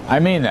 I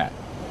mean that.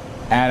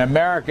 And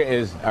America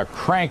is a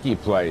cranky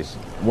place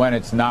when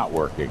it's not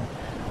working.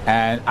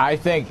 And I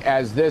think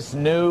as this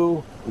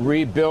new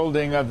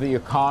rebuilding of the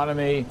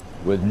economy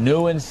with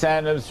new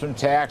incentives from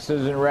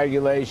taxes and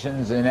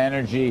regulations and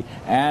energy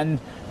and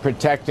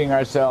protecting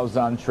ourselves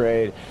on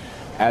trade,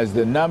 as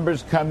the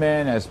numbers come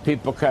in, as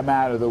people come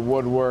out of the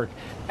woodwork,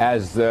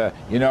 as the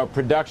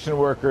production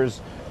workers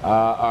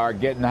are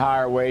getting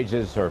higher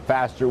wages or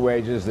faster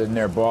wages than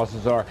their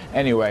bosses are.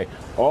 Anyway,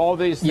 all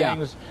these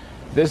things.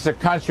 This is a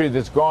country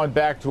that's going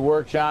back to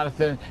work,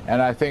 Jonathan,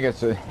 and I think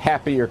it's a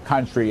happier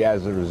country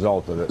as a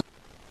result of it.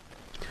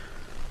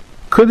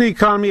 Could the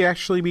economy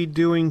actually be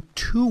doing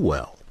too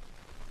well?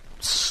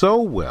 So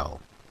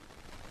well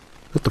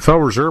that the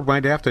Federal Reserve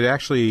might have to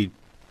actually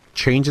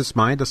change its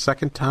mind a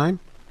second time?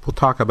 We'll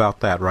talk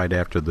about that right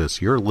after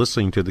this. You're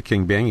listening to The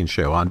King Banaian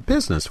Show on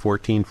Business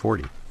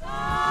 1440.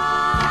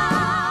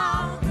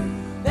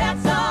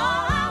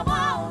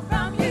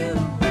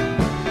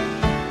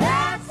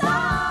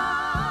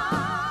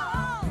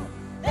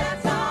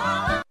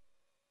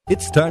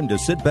 It's time to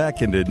sit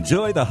back and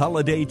enjoy the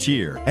holiday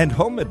cheer. And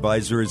Home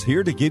Advisor is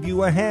here to give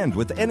you a hand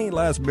with any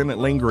last-minute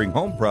lingering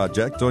home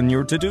project on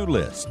your to-do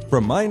list.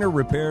 From minor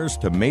repairs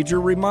to major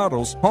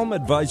remodels, Home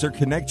Advisor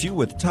connects you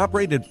with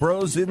top-rated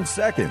pros in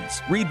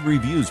seconds. Read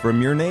reviews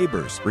from your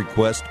neighbors,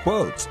 request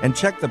quotes, and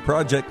check the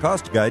project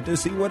cost guide to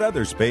see what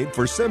others paid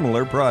for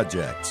similar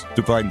projects.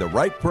 To find the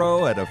right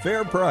pro at a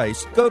fair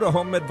price, go to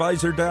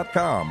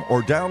HomeAdvisor.com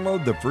or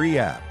download the free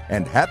app.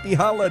 And happy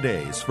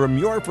holidays from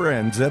your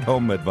friends at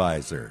Home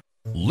Advisor.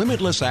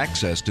 Limitless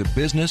access to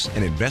business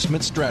and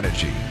investment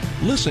strategy.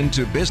 Listen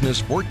to Business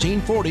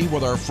 1440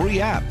 with our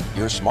free app,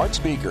 your smart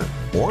speaker,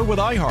 or with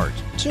iHeart,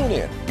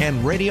 TuneIn,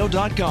 and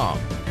Radio.com.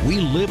 We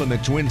live in the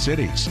Twin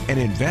Cities and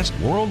invest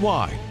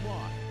worldwide.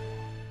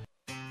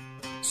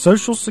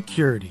 Social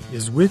Security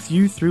is with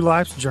you through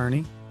life's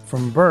journey,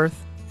 from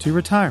birth to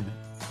retirement.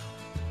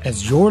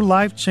 As your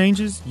life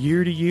changes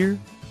year to year,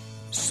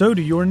 so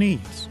do your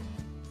needs.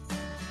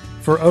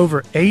 For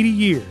over 80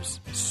 years,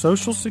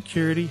 Social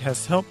Security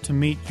has helped to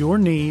meet your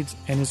needs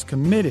and is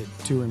committed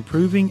to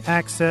improving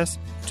access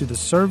to the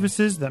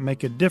services that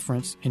make a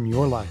difference in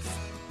your life.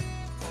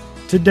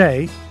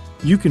 Today,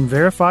 you can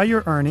verify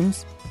your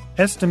earnings,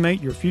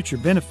 estimate your future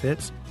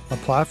benefits,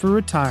 apply for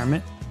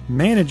retirement,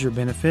 manage your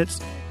benefits,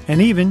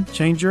 and even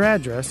change your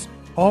address,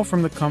 all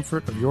from the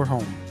comfort of your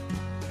home.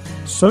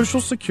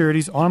 Social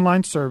Security's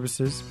online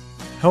services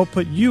help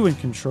put you in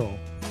control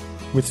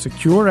with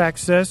secure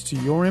access to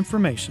your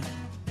information,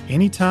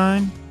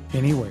 anytime,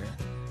 anywhere,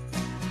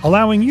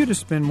 allowing you to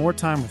spend more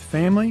time with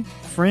family,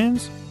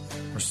 friends,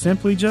 or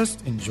simply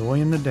just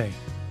enjoying the day.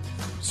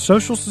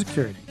 Social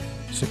Security,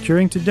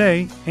 securing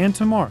today and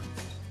tomorrow.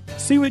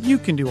 See what you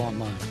can do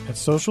online at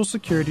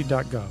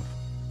socialsecurity.gov.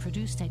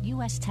 Produced at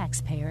U.S.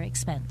 taxpayer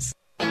expense.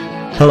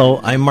 Hello,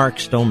 I'm Mark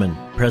Stoneman,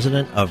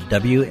 president of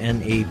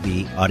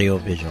WNAV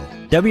Audiovisual.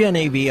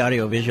 WNAV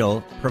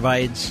Audiovisual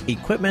provides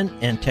equipment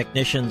and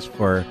technicians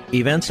for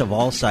events of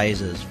all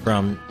sizes,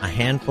 from a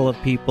handful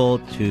of people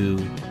to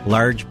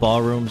large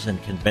ballrooms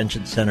and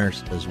convention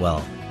centers as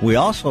well. We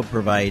also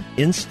provide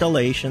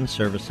installation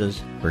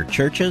services for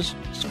churches,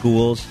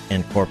 schools,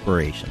 and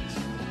corporations.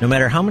 No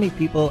matter how many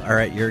people are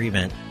at your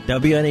event,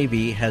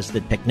 WNAV has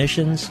the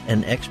technicians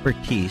and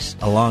expertise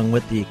along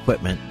with the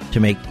equipment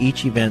to make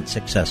each event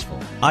successful.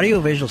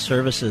 Audiovisual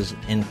services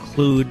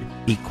include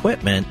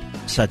equipment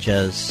such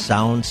as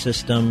sound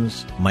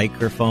systems,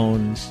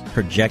 microphones,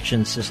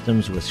 projection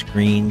systems with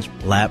screens,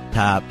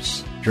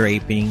 laptops,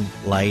 draping,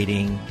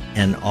 lighting,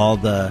 and all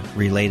the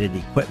related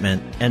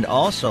equipment, and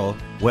also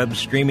web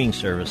streaming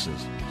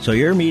services, so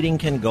your meeting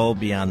can go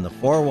beyond the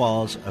four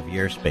walls of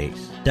your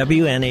space.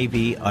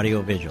 WNAV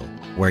Audiovisual,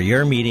 where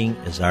your meeting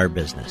is our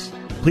business.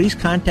 Please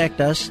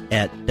contact us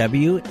at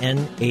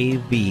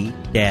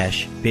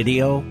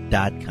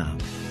WNAV-video.com.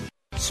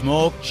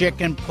 Smoked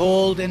chicken,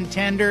 pulled and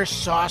tender,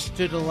 sauce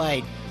to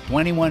delight.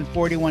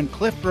 2141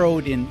 Cliff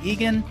Road in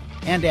Eagan.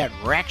 and at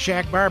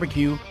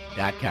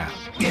RackShackBarbecue.com.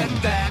 Get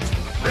that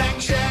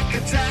Rack Shack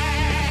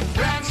attack,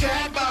 Rack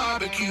Shack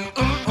barbecue.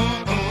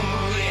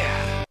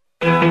 Yeah.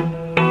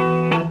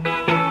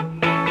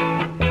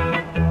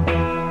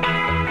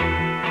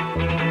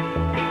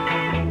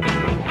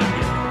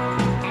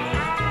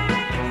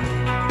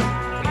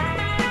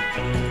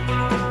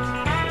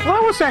 Well,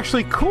 that was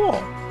actually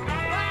cool.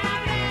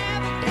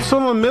 So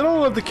in the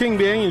middle of the King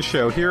Banaian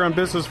Show here on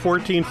Business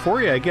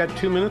 1440, I get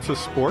 2 minutes of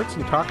sports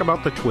and talk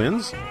about the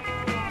Twins.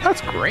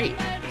 That's great.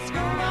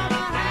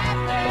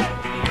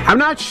 I'm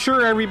not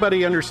sure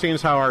everybody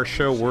understands how our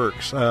show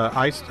works.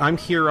 I'm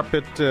here up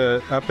at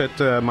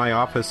my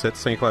office at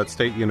St. Cloud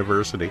State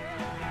University,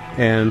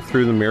 and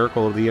through the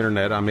miracle of the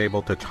internet, I'm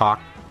able to talk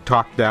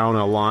down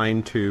a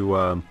line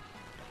to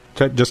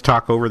just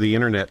talk over the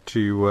internet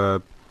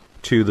to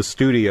the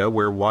studio,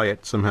 where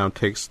Wyatt somehow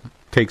takes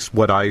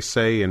what I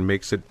say and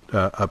makes it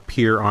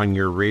appear on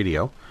your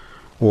radio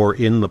or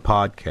in the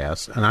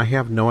podcast, and I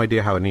have no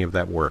idea how any of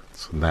that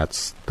works. And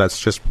that's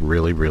just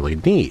really, really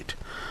neat.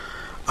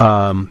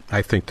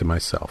 I think to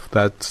myself,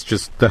 that's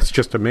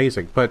just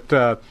amazing. But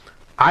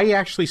I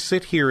actually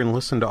sit here and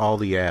listen to all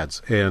the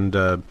ads,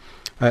 and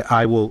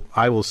I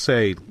will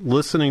say,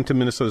 listening to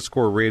Minnesota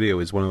Score Radio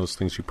is one of those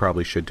things you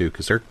probably should do,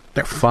 because they're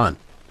fun.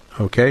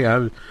 Okay,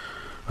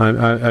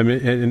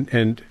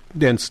 and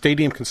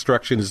stadium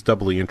construction is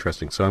doubly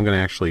interesting. So I'm going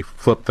to actually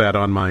flip that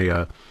on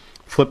my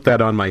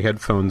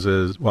headphones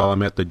while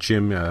I'm at the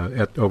gym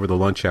over the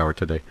lunch hour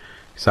today,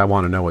 because I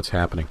want to know what's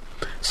happening.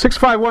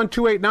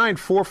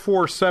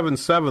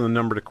 651-289-4477, the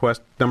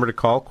number to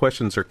call.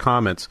 Questions or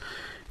comments?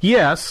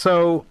 Yes.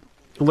 So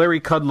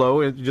Larry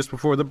Kudlow, just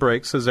before the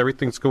break, says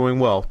everything's going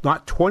well.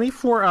 Not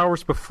 24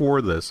 hours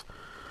before this,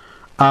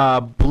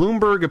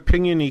 Bloomberg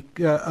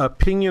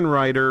opinion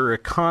writer,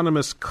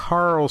 economist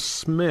Carl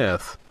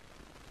Smith,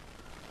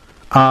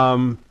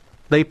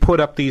 they put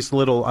up these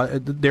little.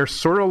 They're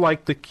sort of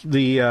like the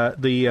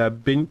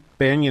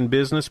Banaian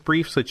business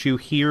briefs that you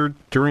hear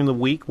during the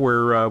week,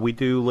 where we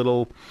do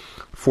little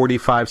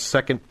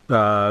 45-second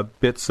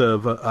bits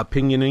of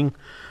opinioning.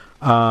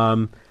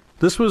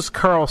 This was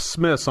Carl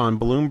Smith's on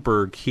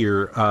Bloomberg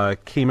here.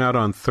 Came out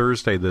on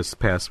Thursday this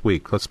past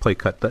week. Let's play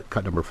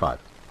cut number 5.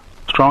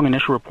 Strong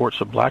initial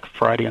reports of Black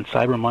Friday and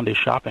Cyber Monday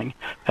shopping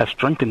have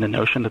strengthened the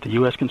notion that the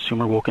U.S.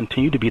 consumer will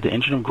continue to be the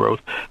engine of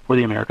growth for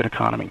the American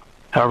economy.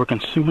 However,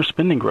 consumer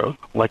spending growth,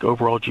 like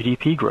overall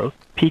GDP growth,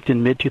 peaked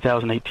in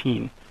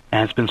mid-2018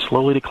 and has been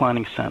slowly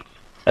declining since.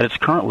 At its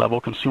current level,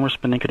 consumer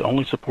spending could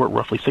only support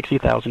roughly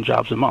 60,000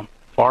 jobs a month,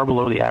 far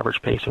below the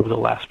average pace over the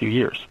last few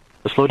years.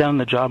 The slowdown in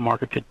the job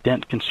market could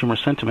dent consumer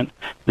sentiment,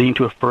 leading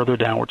to a further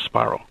downward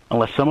spiral.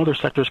 Unless some other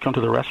sectors come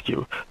to the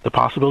rescue, the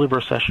possibility of a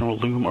recession will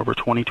loom over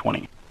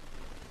 2020.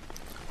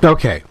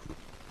 Okay.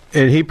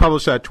 And he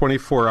published that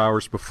 24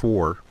 hours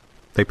before.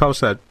 They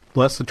published that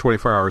less than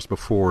 24 hours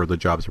before the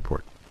jobs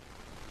report.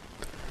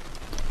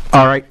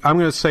 All right, I'm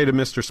going to say to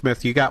Mr.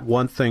 Smith,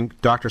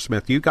 Dr.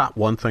 Smith, you got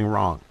one thing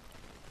wrong.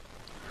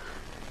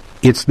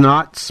 It's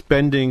not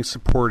spending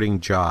supporting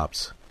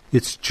jobs.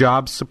 It's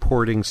job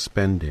supporting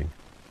spending.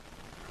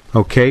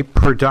 Okay?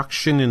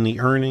 Production and the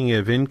earning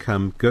of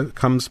income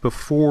comes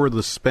before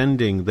the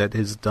spending that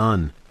is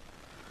done.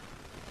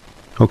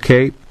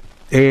 Okay?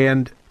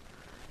 And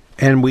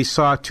we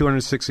saw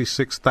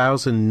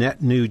 266,000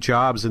 net new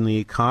jobs in the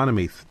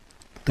economy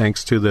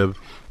thanks to the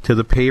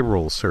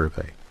payroll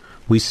survey.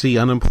 We see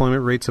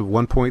unemployment rates of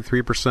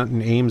 1.3%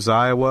 in Ames,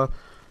 Iowa,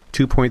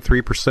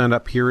 2.3%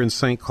 up here in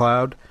St.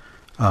 Cloud,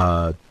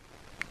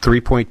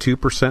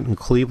 3.2% in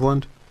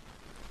Cleveland.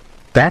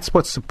 That's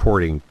what's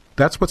supporting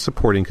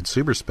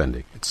consumer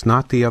spending. It's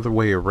not the other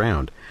way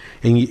around.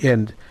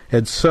 And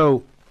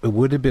so it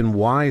would have been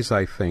wise,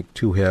 I think,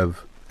 to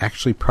have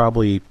actually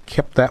probably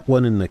kept that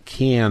one in the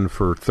can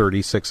for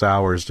 36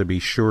 hours to be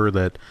sure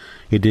that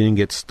it didn't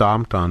get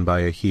stomped on by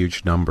a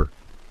huge number.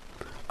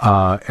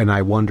 And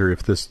I wonder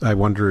if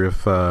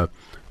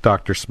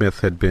Dr. Smith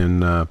had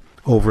been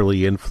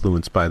overly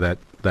influenced by that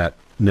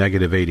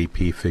negative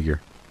ADP figure.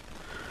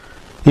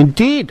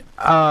 Indeed,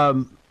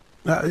 the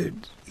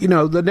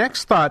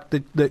next thought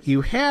that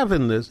you have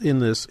in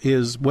this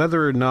is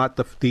whether or not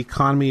the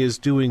economy is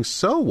doing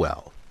so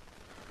well.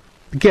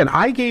 Again,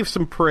 I gave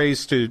some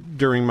praise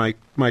during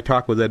my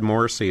talk with Ed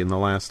Morrissey in the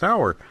last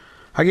hour.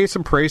 I gave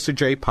some praise to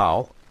Jay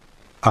Powell.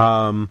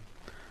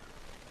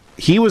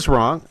 He was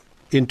wrong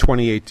in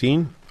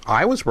 2018.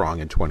 I was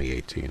wrong in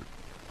 2018.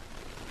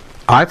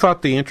 I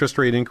thought the interest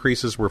rate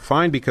increases were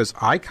fine because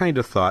I kind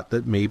of thought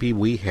that maybe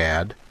we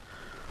had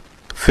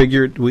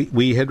figured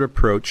we had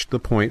approached the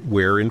point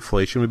where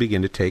inflation would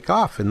begin to take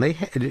off, and it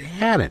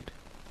hadn't.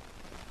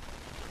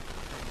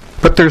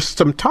 But there's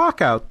some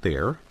talk out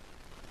there.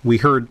 We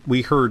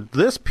heard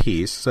this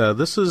piece.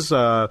 This is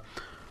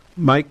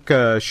Mike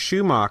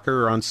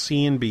Schumacher on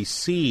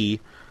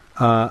CNBC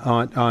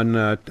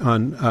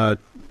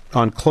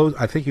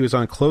I think he was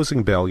on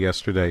Closing Bell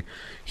yesterday.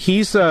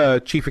 He's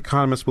chief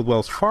economist with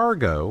Wells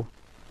Fargo,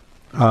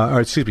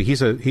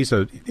 He's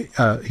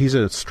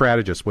a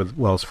strategist with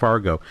Wells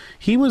Fargo.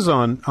 He was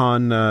on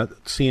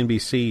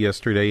CNBC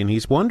yesterday, and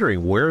he's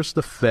wondering, where's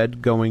the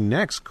Fed going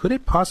next? Could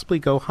it possibly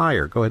go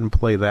higher? Go ahead and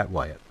play that,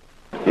 Wyatt.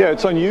 Yeah,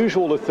 it's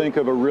unusual to think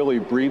of a really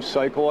brief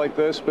cycle like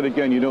this, but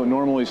again, you don't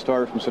normally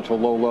start from such a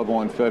low level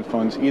on Fed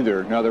funds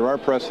either. Now, there are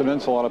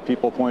precedents. A lot of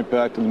people point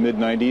back to the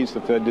mid-90s.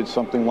 The Fed did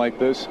something like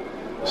this,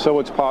 so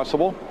it's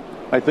possible.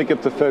 I think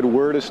if the Fed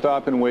were to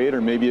stop and wait,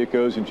 or maybe it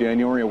goes in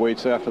January and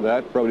waits after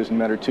that, probably doesn't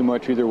matter too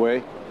much either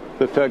way,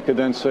 the Fed could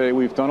then say,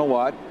 we've done a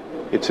lot.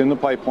 It's in the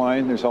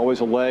pipeline. There's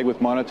always a lag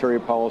with monetary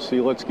policy.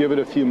 Let's give it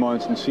a few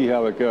months and see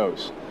how it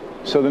goes.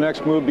 So the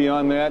next move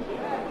beyond that,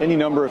 any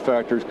number of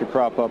factors could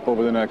crop up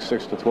over the next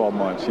 6 to 12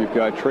 months. You've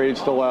got trade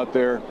still out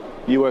there.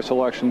 U.S.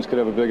 elections could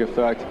have a big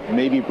effect.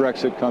 Maybe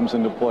Brexit comes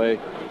into play.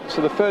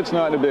 So the Fed's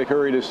not in a big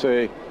hurry to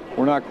say,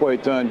 we're not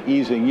quite done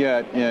easing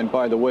yet, and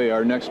by the way,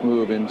 our next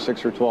move in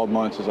 6 or 12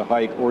 months is a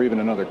hike or even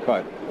another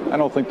cut. I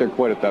don't think they're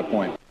quite at that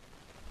point.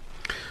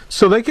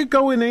 So they could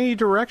go in any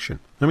direction.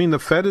 I mean, the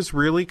Fed is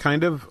really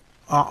kind of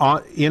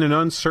in an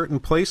uncertain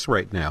place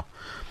right now.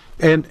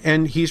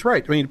 And he's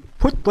right. I mean,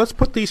 let's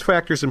put these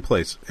factors in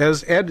place.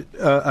 As Ed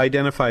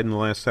identified in the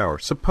last hour,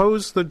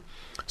 suppose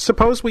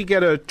we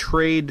get a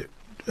trade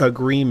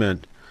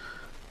agreement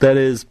that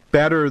is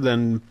better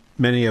than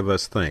many of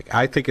us think.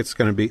 I think it's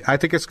going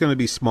to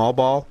be small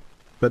ball,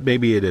 but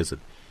maybe it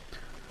isn't.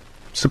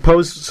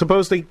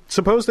 Suppose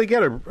they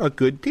get a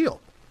good deal.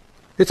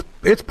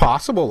 It's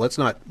possible. Let's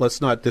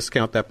not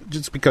discount that.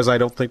 Just because I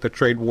don't think the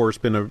trade war has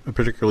been a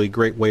particularly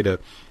great way to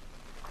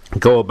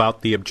go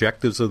about the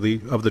objectives of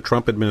the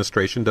Trump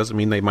administration doesn't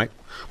mean they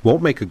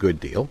won't make a good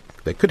deal.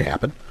 That could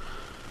happen.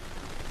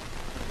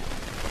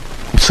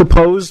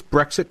 Suppose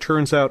Brexit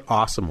turns out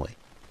awesomely.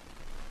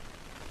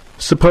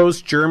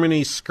 Suppose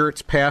Germany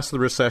skirts past the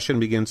recession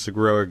and begins to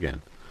grow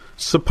again.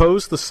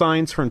 Suppose the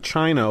signs from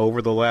China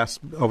over the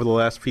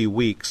last few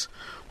weeks,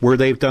 where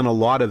they've done a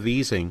lot of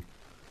easing,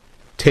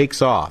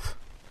 takes off.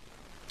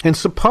 And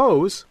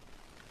suppose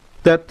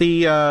that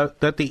the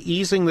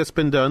easing that's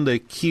been done, the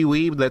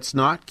QE that's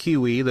not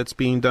QE, that's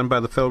being done by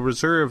the Federal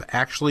Reserve,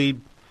 actually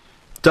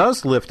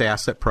does lift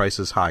asset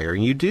prices higher,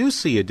 and you do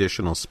see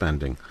additional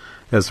spending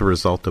as a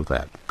result of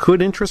that.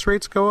 Could interest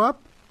rates go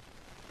up?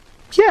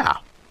 Yeah.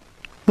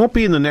 Won't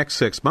be in the next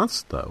 6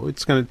 months, though.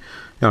 It's going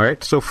to, all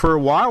right. So for a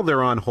while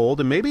they're on hold,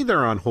 and maybe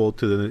they're on hold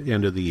to the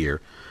end of the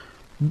year.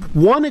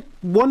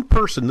 One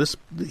person,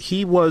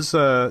 he was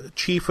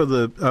chief of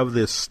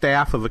the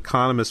staff of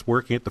economists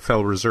working at the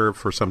Federal Reserve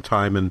for some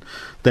time, and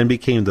then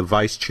became the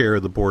vice chair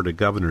of the board of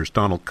governors.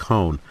 Donald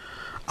Cohn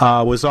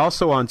was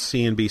also on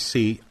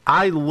CNBC.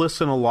 I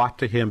listen a lot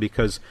to him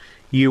because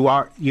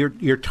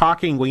you're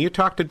talking, when you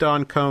talk to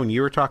Don Cohn,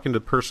 you were talking to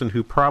the person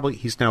who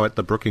he's now at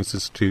the Brookings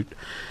Institute.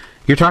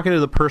 You're talking to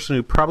the person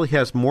who probably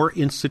has more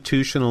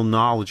institutional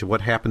knowledge of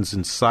what happens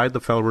inside the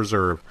Federal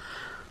Reserve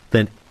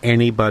than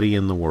anybody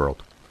in the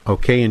world.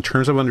 Okay, in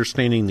terms of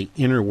understanding the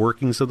inner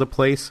workings of the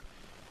place.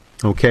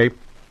 Okay,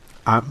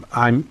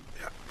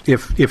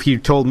 if you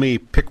told me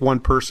pick one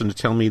person to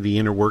tell me the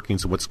inner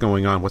workings of what's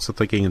going on, what's the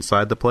thinking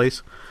inside the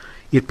place,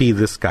 it'd be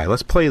this guy.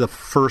 Let's play the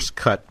first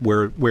cut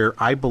where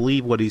I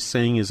believe what he's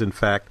saying is in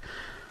fact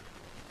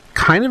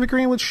kind of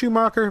agreeing with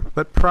Schumacher,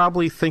 but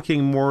probably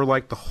thinking more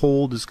like the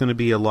hold is going to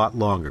be a lot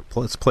longer.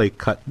 Let's play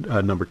cut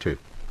number 2.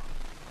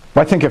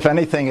 I think if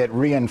anything, it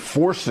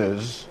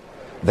reinforces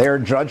their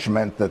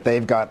judgment that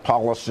they've got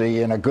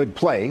policy in a good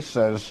place,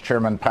 as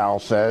Chairman Powell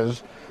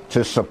says,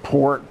 to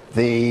support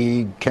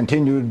the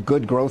continued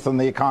good growth in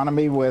the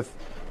economy with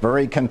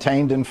very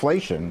contained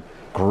inflation.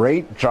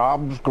 Great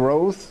jobs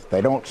growth.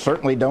 They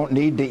certainly don't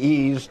need to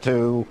ease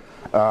to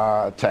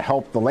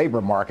help the labor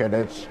market.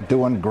 It's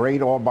doing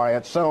great all by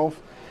itself.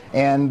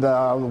 And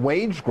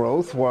wage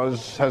growth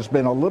has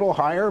been a little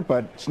higher,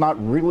 but it's not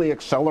really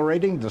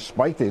accelerating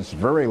despite this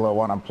very low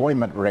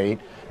unemployment rate,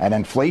 and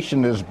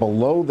inflation is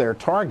below their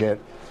target.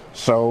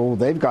 So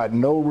they've got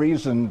no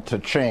reason to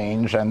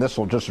change, and this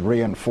will just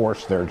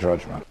reinforce their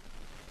judgment.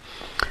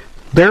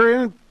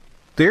 They're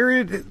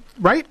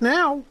right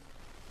now,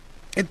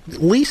 at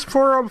least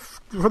for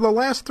the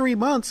last 3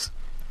 months,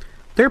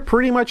 they're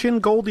pretty much in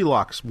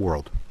Goldilocks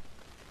world.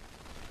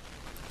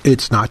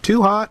 It's not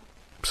too hot.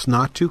 It's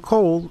not too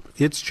cold.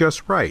 It's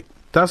just right.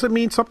 Doesn't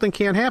mean something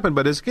can't happen,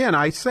 but as again,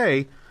 I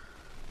say,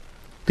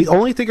 the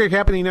only thing that can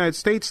happen in the United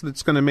States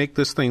that's going to make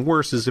this thing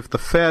worse is if the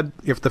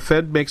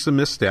Fed makes a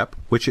misstep,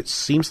 which it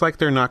seems like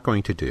they're not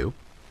going to do,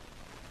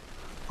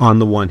 on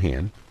the one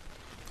hand,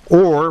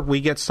 or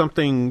we get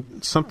something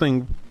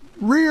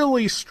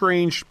really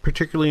strange,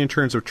 particularly in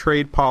terms of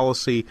trade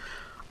policy.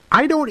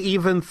 I don't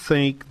even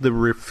think the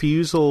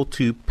refusal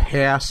to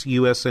pass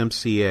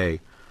USMCA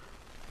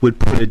would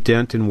put a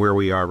dent in where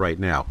we are right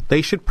now.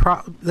 They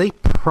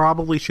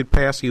probably should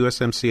pass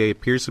USMCA. It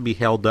appears to be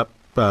held up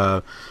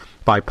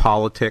by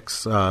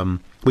politics,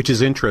 which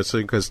is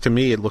interesting because to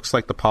me it looks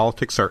like the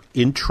politics are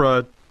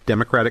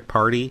intra-Democratic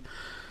Party.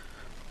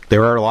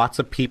 There are lots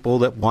of people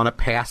that want to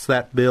pass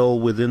that bill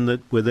within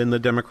the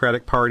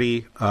Democratic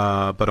Party,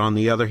 but on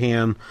the other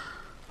hand,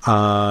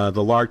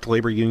 The large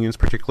labor unions,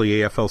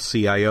 particularly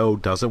AFL-CIO,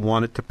 doesn't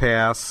want it to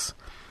pass.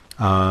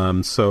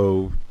 But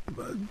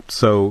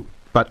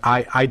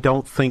I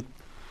don't think,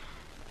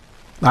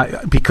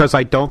 because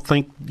I don't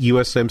think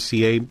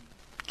USMCA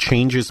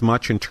changes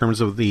much in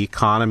terms of the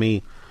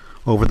economy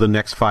over the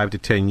next 5 to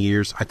 10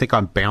 years. I think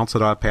on balance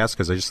it ought to pass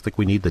because I just think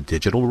we need the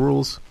digital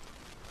rules.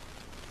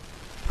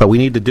 But we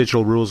need the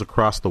digital rules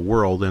across the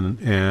world,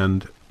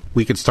 and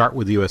we can start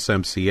with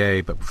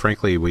USMCA, but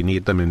frankly we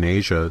need them in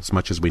Asia as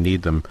much as we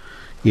need them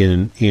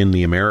in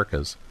the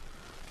Americas.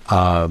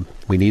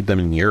 We need them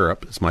in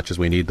Europe as much as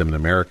we need them in the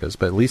Americas,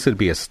 but at least it'd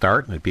be a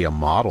start and it'd be a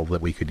model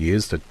that we could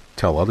use to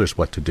tell others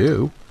what to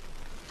do.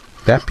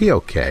 That'd be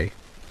okay.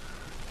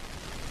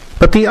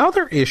 But the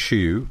other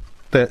issue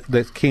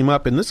that came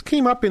up, and this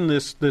came up in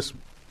this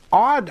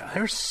odd,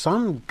 there's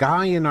some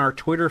guy in our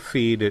Twitter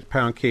feed at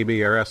Pound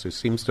KBRS who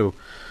seems to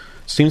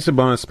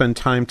want to spend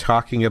time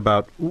talking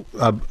about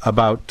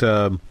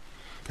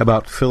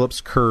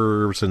Phillips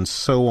curves and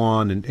so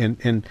on,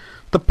 and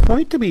the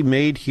point to be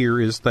made here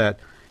is that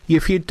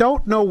if you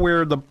don't know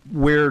where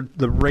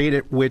the rate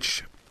at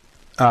which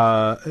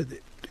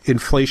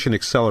inflation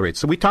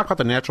accelerates, so we talk about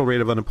the natural rate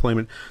of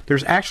unemployment,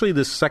 there's actually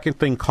this second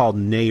thing called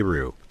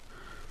NAIRU.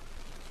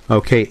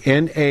 Okay,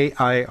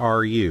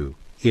 NAIRU.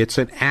 It's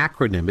an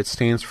acronym. It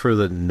stands for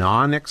the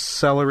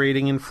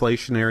non-accelerating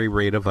inflationary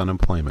rate of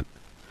unemployment.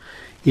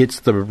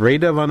 It's the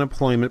rate of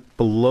unemployment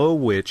below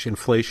which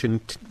inflation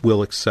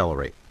will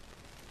accelerate.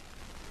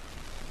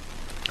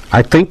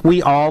 I think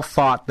we all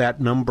thought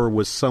that number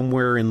was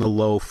somewhere in the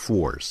low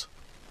 4s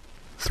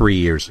 3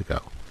 years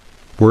ago.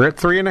 We're at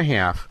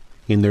 3.5,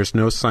 and there's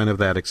no sign of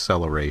that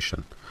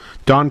acceleration.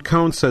 Don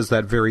Cohn says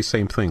that very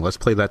same thing. Let's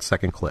play that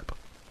second clip.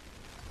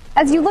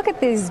 As you look at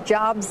these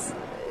jobs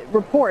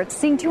reports,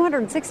 seeing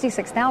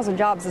 266,000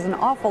 jobs is an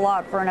awful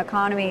lot for an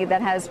economy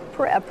that has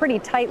a pretty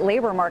tight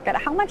labor market.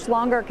 How much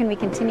longer can we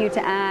continue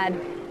to add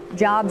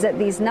jobs at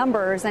these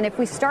numbers? And if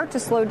we start to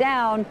slow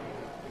down,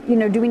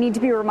 do we need to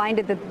be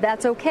reminded that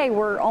that's okay?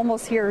 We're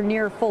almost here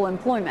near full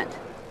employment.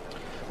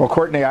 Well,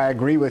 Courtney, I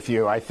agree with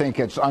you. I think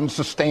it's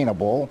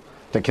unsustainable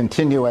to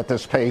continue at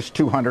this pace,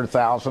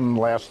 200,000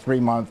 last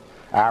 3-month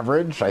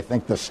average. I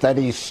think the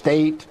steady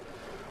state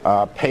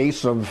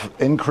pace of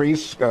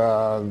increase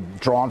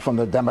drawn from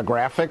the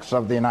demographics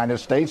of the United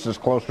States is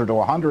closer to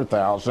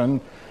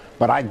 100,000.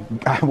 But I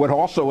would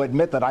also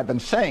admit that I've been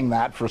saying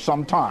that for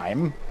some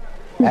time,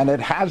 and it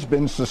has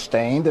been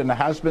sustained and it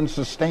has been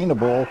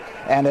sustainable,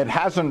 and it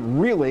hasn't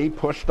really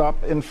pushed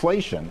up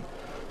inflation.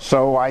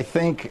 So I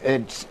think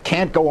it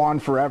can't go on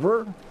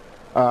forever.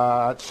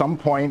 At some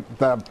point,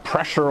 the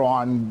pressure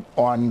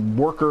on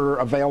worker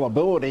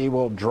availability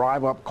will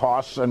drive up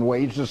costs and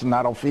wages, and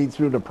that'll feed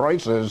through to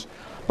prices.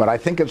 But I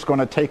think it's going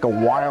to take a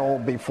while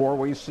before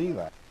we see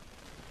that.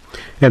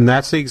 And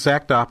that's the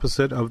exact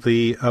opposite of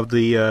the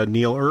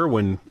Neil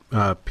Irwin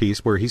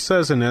piece, where he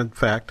says, and in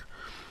fact,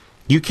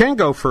 you can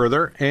go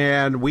further,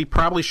 and we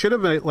probably should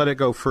have let it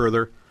go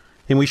further,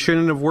 and we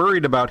shouldn't have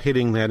worried about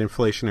hitting that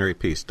inflationary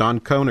piece. Don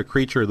Cohn, a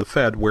creature of the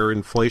Fed, where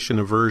inflation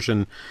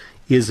aversion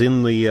is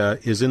in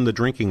the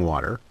drinking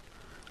water,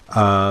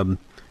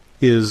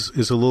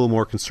 is a little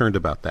more concerned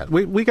about that.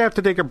 We have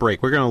to take a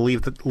break. We're going to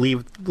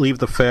leave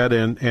the Fed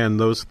and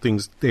those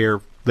things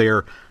there.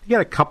 You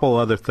got a couple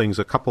other things,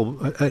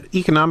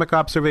 economic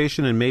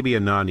observation and maybe a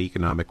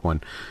non-economic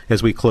one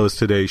as we close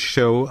today's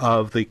show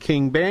of the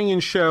King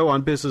Banaian Show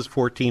on Business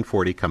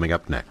 1440 coming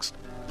up next.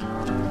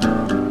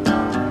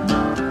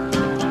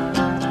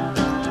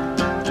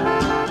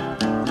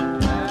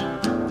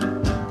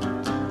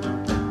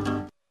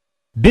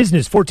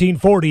 Business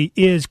 1440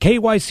 is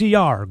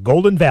KYCR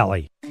Golden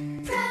Valley.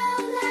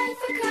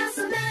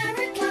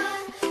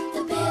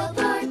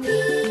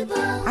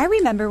 I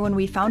remember when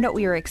we found out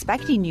we were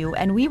expecting you,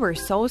 and we were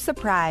so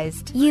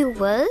surprised. You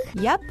were?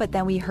 Yep, but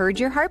then we heard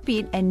your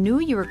heartbeat and knew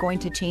you were going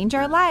to change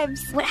our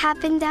lives. What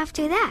happened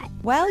after that?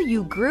 Well,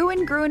 you grew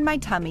and grew in my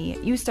tummy.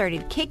 You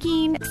started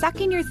kicking,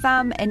 sucking your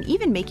thumb, and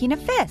even making a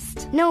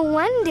fist. No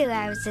wonder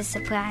I was a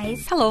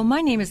surprise. Hello,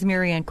 my name is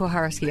Marianne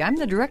Koharski. I'm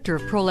the director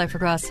of Pro-Life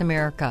Across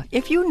America.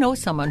 If you know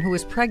someone who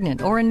is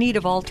pregnant or in need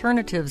of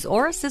alternatives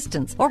or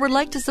assistance or would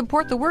like to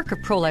support the work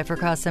of Pro-Life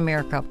Across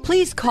America,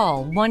 please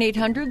call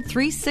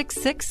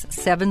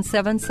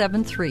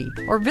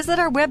 1-800-366-7773 or visit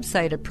our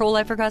website at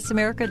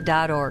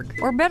prolifeacrossamerica.org.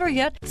 Or better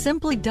yet,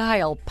 simply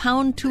dial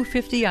pound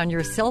 250 on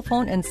your cell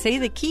phone and say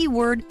the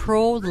keyword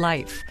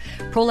pro-life.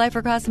 Pro-Life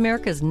Across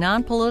America is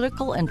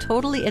non-political and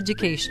totally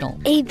educational.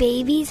 A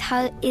baby's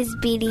heart is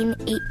beating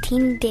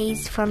 18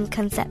 days from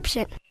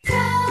conception.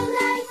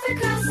 Pro-Life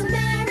Across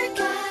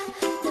America,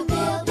 the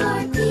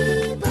Billboard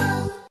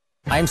people.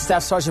 I'm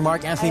Staff Sergeant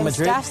Mark Anthony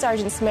Madrid. Staff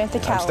Sergeant Samantha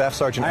Cowell. I'm Staff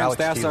Sergeant Alex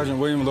Staff Stevens. Sergeant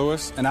William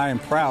Lewis, and I am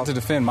proud to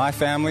defend my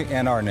family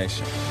and our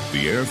nation.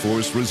 The Air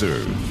Force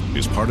Reserve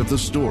is part of the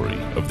story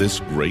of this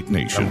great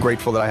nation. I'm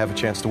grateful that I have a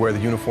chance to wear the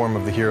uniform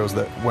of the heroes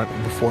that went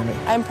before me.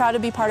 I'm proud to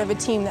be part of a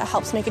team that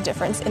helps make a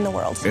difference in the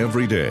world.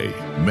 Every day,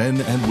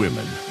 men and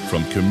women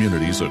from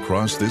communities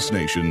across this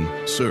nation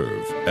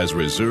serve as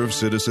reserve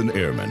citizen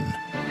airmen.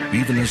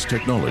 Even as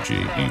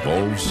technology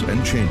evolves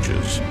and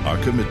changes, our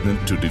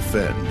commitment to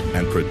defend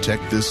and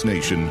protect this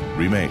nation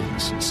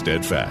remains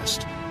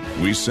steadfast.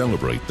 We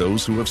celebrate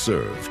those who have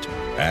served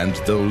and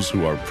those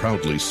who are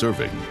proudly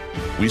serving.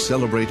 We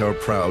celebrate our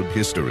proud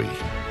history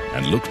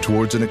and look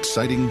towards an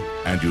exciting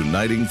and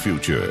uniting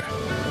future.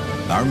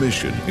 Our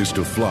mission is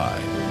to fly,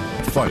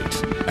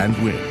 fight, and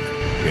win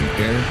in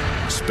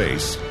air,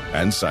 space,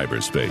 and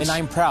cyberspace. And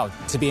I'm proud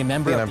to be a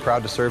member. And I'm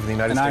proud to serve in the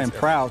United States. And I am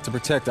proud to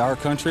protect our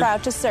country.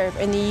 Proud to serve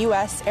in the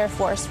U.S. Air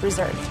Force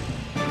Reserve.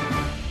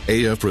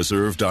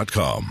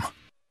 AFReserve.com.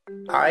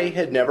 I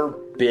had never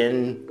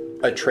been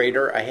a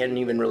trader. I hadn't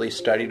even really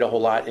studied a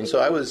whole lot. And so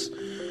I was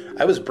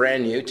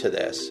brand new to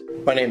this.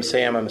 My name's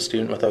Sam. I'm a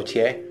student with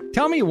OTA.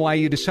 Tell me why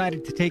you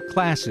decided to take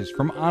classes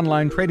from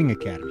Online Trading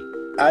Academy.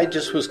 I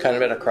just was kind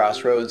of at a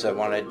crossroads. I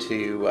wanted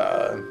to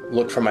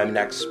look for my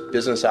next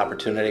business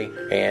opportunity,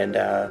 and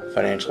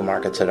financial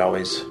markets had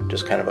always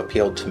just kind of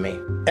appealed to me.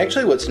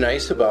 Actually, what's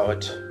nice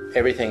about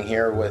everything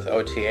here with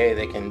OTA,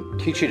 they can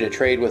teach you to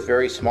trade with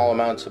very small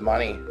amounts of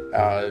money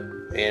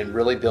and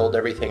really build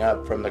everything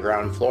up from the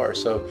ground floor.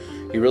 So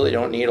you really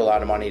don't need a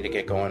lot of money to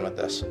get going with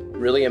this.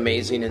 Really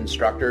amazing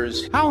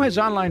instructors. How has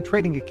Online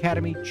Trading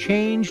Academy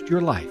changed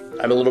your life?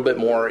 I'm a little bit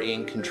more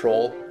in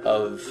control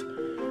of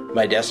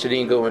my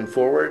destiny going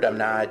forward. I'm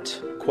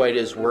not quite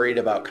as worried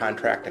about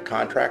contract to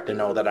contract and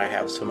know that I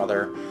have some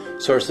other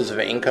sources of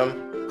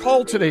income.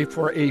 Call today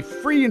for a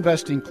free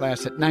investing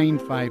class at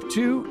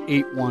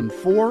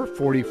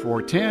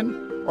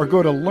 952-814-4410 or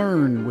go to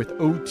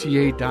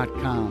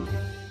learnwithota.com.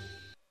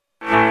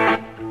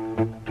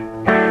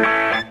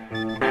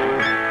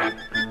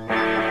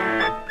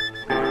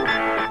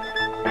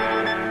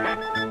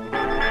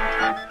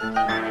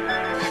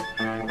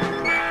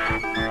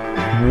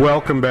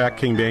 Welcome back,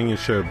 King Banaian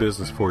Show,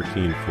 Business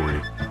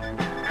 1440.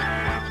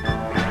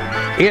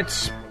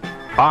 It's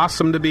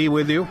awesome to be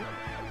with you.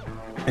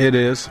 It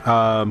is.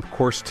 Of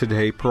course,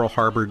 today, Pearl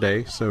Harbor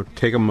Day, so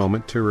take a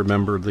moment to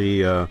remember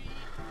the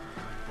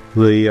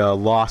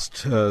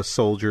lost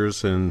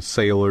soldiers and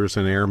sailors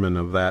and airmen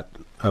of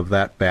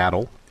that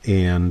battle,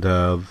 and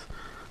the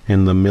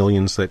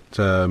millions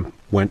that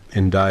went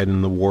and died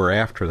in the war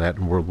after that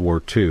in World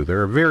War II.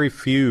 There are very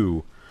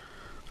few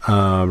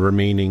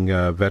remaining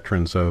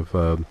veterans of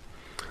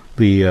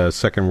the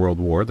Second World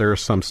War. There are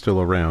some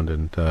still around,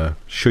 and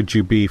should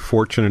you be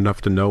fortunate enough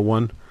to know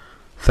one,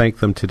 thank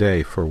them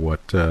today for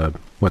what they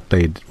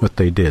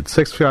did.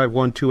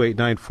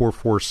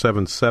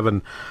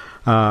 651-289-4477.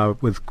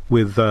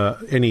 With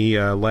any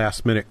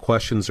last minute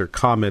questions or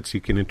comments,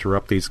 you can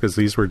interrupt these, because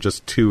these were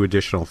just two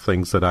additional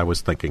things that I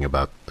was thinking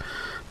about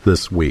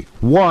this week.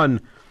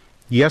 One,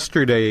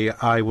 yesterday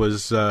I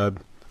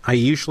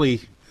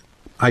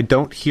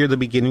don't hear the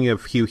beginning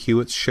of Hugh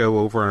Hewitt's show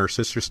over on our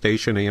sister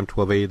station, AM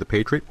 1280 The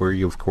Patriot, where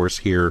you, of course,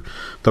 hear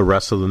the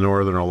rest of the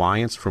Northern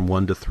Alliance from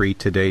 1 to 3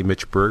 today,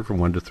 Mitch Berg, from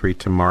 1 to 3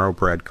 tomorrow,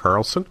 Brad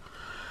Carlson.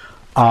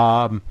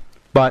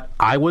 But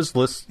I was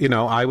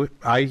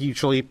I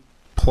usually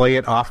play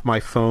it off my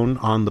phone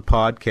on the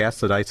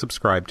podcast that I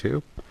subscribe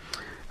to,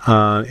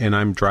 and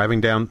I'm driving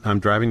down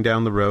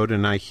the road,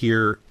 and I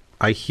hear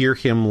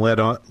him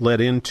let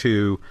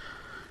into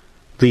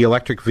the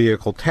electric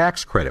vehicle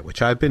tax credit, which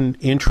I've been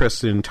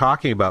interested in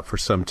talking about for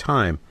some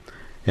time,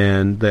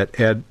 and that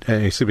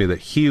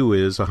Hugh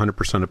is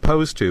 100%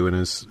 opposed to,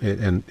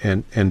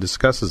 and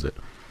discusses it.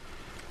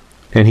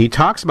 And he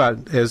talks about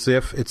it as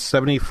if it's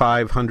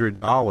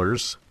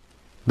 $7,500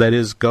 that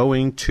is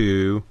going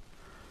to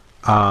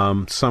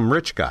some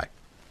rich guy.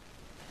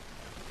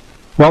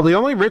 Well, the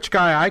only rich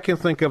guy I can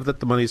think of that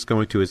the money's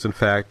going to is, in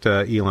fact,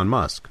 Elon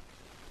Musk.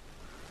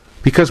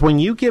 Because when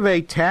you give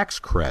a tax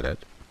credit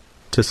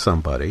to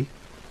somebody,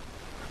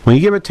 when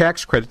you give a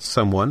tax credit to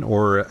someone,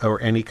 or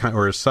any kind,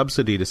 or a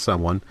subsidy to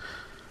someone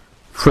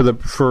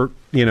for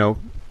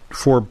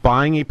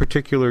buying a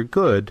particular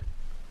good,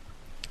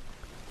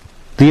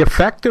 the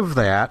effect of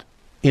that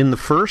in the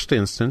first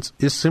instance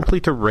is simply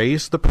to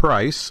raise the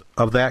price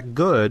of that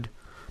good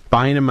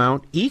by an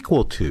amount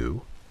equal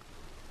to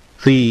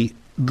the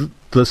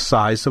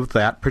size of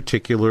that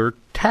particular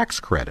tax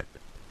credit.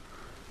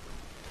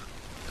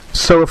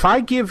 So if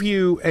I give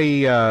you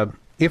a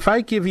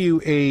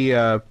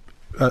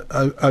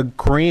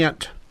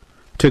grant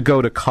to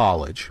go to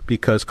college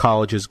because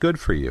college is good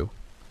for you,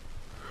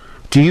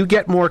 do you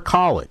get more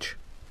college?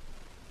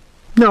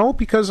 No,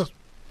 because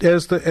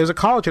as a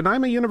college, and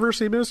I'm a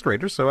university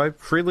administrator, so I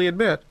freely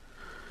admit,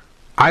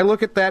 I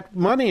look at that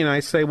money and I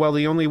say, well,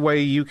 the only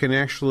way you can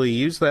actually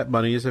use that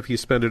money is if you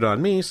spend it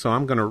on me, so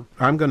I'm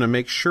gonna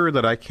make sure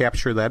that I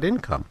capture that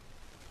income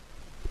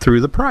through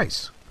the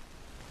price.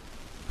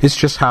 It's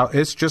just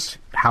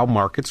how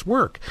markets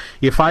work.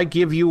 If I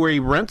give you a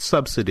rent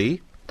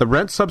subsidy, the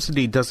rent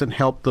subsidy doesn't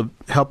help the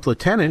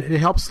tenant, it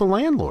helps the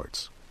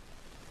landlords.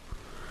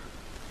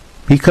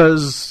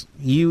 Because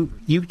you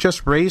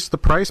just raise the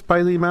price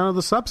by the amount of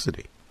the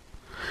subsidy.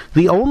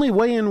 The only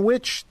way in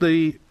which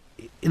the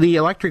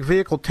electric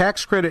vehicle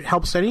tax credit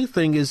helps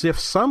anything is if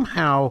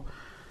somehow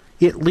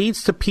it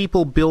leads to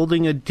people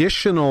building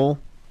additional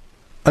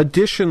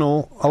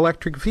additional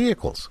electric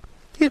vehicles.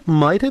 It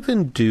might have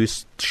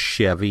induced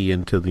Chevy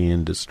into the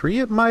industry.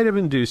 It might have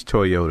induced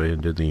Toyota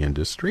into the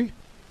industry.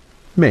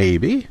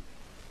 Maybe.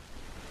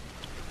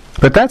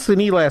 But that's an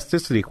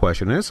elasticity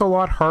question, and it's a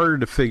lot harder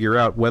to figure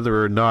out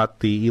whether or not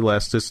the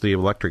elasticity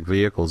of electric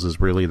vehicles is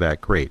really that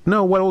great.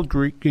 No, what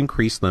will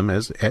increase them,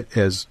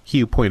 as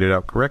Hugh pointed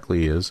out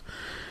correctly, is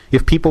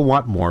if people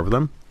want more of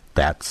them,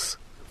 that's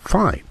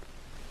fine.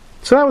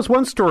 So that was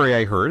one story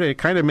I heard, and it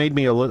kind of made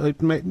me a little...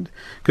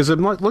 Because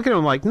I'm looking at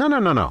them like,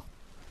 no.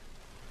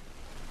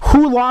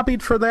 Who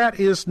lobbied for that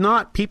is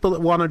not people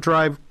that want to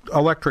drive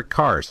electric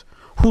cars.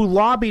 Who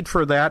lobbied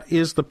for that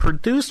is the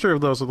producer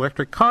of those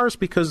electric cars,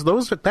 because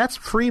that's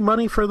free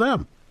money for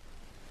them.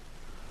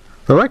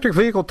 The electric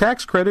vehicle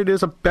tax credit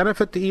is a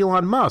benefit to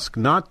Elon Musk,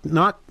 not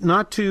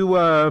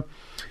to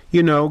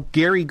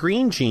Gary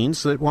Green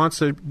Jeans that wants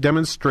to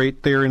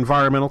demonstrate their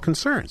environmental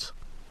concerns.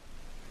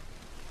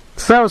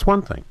 So that was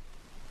one thing.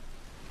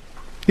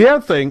 The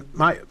other thing,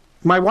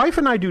 my wife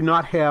and I do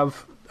not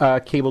have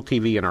cable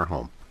TV in our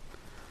home.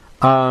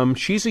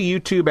 She's a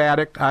YouTube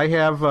addict. I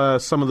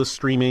have some of the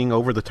streaming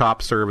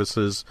over-the-top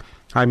services.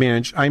 I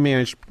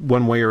manage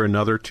one way or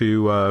another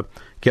to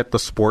get the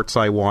sports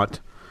I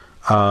want,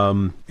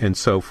 and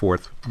so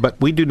forth.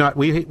 But we do not.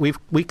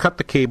 We cut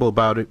the cable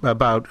about I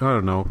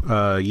don't know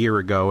a year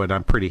ago, and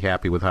I'm pretty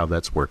happy with how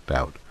that's worked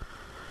out.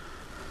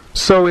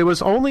 So it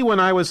was only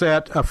when I was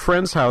at a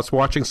friend's house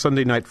watching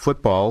Sunday Night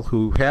Football,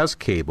 who has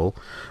cable,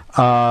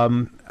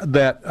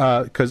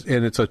 because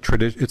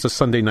it's a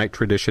Sunday night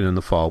tradition in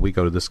the fall. We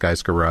go to this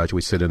guy's garage,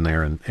 we sit in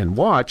there and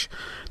watch,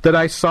 that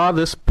I saw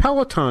this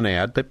Peloton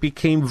ad that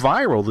became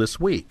viral this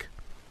week.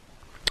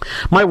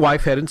 My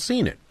wife hadn't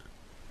seen it.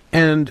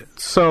 And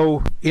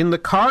so in the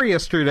car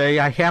yesterday,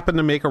 I happened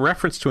to make a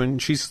reference to it,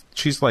 and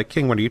she's like,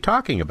 "King, what are you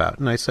talking about?"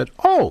 And I said,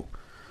 "Oh,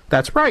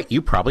 that's right.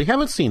 You probably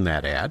haven't seen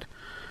that ad."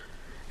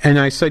 And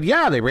I said,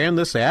 "Yeah, they ran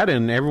this ad,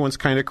 and everyone's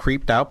kind of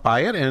creeped out by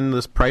it, and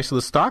the price of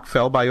the stock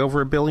fell by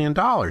over $1 billion."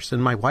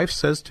 And my wife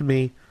says to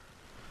me,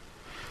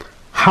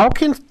 "How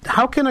can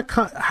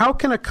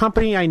a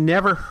company I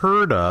never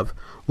heard of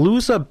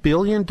lose $1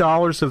 billion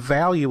of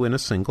value in a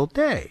single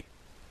day?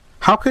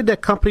 How could a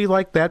company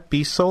like that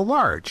be so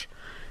large?"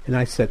 And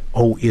I said,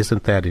 "Oh,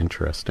 isn't that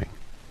interesting?"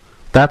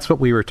 That's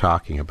what we were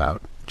talking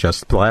about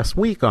just last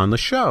week on the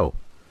show.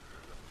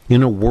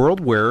 In a world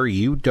where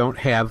you don't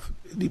have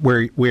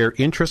where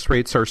interest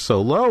rates are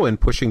so low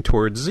and pushing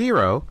towards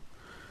zero,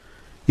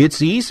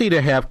 it's easy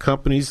to have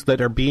companies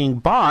that are being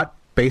bought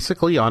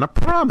basically on a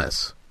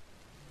promise.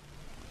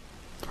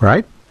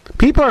 Right?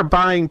 People are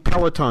buying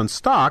Peloton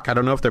stock. I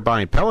don't know if they're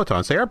buying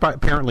Pelotons. They are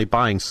apparently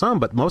buying some,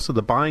 but most of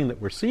the buying that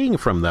we're seeing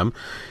from them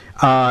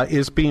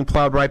is being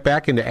plowed right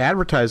back into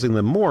advertising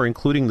them more,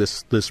 including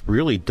this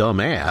really dumb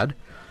ad.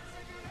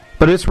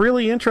 But it's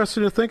really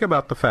interesting to think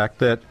about the fact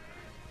that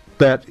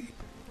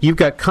you've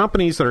got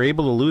companies that are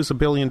able to lose $1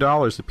 billion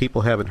that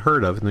people haven't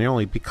heard of,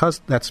 and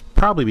that's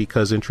probably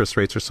because interest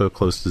rates are so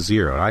close to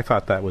zero. And I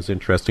thought that was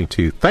interesting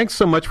too. Thanks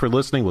so much for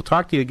listening. We'll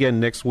talk to you again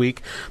next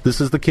week.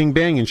 This is the King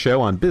Banaian Show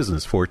on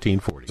Business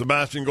 1440.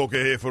 Sebastian Gorka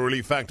here for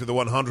Relief Factor, the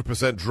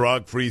 100%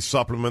 drug-free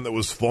supplement that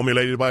was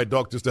formulated by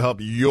doctors to help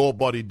your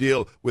body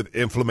deal with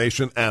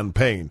inflammation and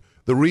pain.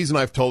 The reason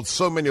I've told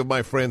so many of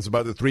my friends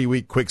about the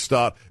 3-week quick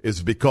start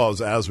is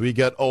because as we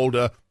get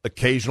older,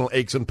 occasional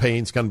aches and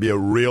pains can be a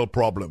real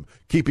problem,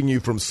 keeping you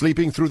from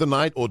sleeping through the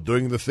night or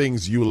doing the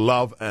things you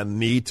love and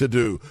need to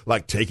do,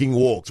 like taking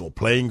walks or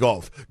playing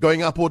golf,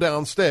 going up or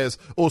down stairs,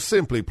 or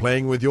simply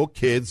playing with your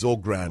kids or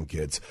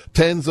grandkids.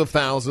 Tens of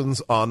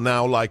thousands are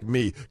now like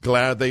me,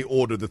 glad they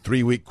ordered the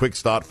 3-week quick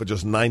start for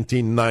just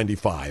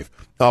 $19.95.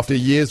 After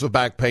years of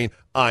back pain,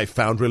 I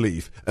found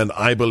relief, and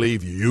I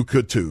believe you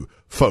could too.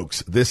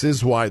 Folks, this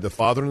is why the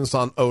father and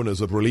son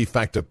owners of Relief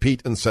Factor,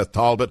 Pete and Seth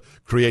Talbot,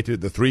 created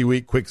the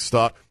 3-week quick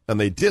start, and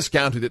they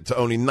discounted it to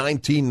only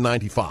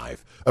 $19.95.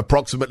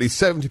 Approximately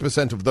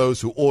 70% of those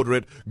who order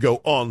it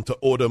go on to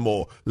order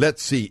more.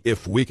 Let's see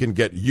if we can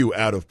get you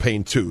out of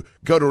pain too.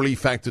 Go to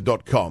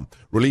ReliefFactor.com,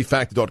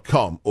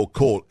 ReliefFactor.com, or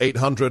call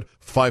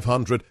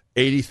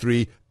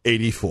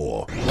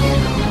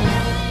 800-500-8384.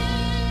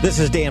 This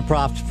is Dan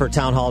Proft for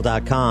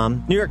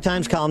Townhall.com. New York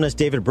Times columnist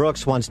David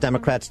Brooks wants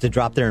Democrats to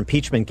drop their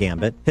impeachment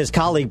gambit. His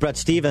colleague Bret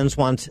Stephens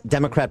wants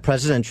Democrat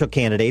presidential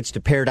candidates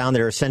to pare down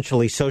their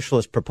essentially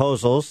socialist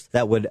proposals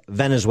that would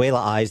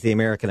Venezuelaize the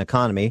American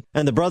economy.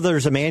 And the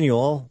brothers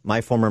Emanuel, my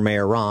former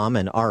mayor Rahm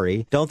and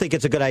Ari, don't think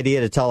it's a good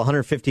idea to tell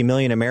 150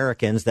 million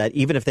Americans that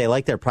even if they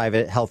like their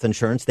private health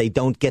insurance, they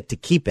don't get to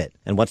keep it.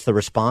 And what's the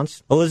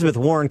response? Elizabeth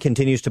Warren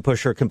continues to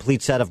push her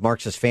complete set of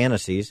Marxist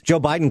fantasies. Joe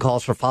Biden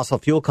calls for fossil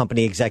fuel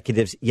company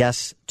executives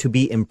to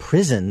be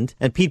imprisoned,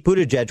 and Pete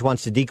Buttigieg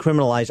wants to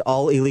decriminalize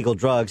all illegal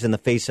drugs in the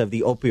face of the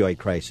opioid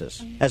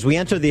crisis. As we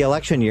enter the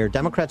election year,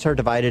 Democrats are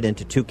divided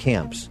into two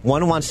camps.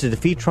 One wants to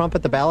defeat Trump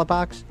at the ballot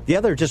box. The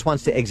other just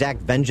wants to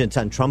exact vengeance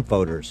on Trump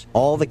voters.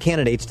 All the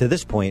candidates to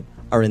this point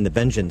are in the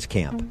vengeance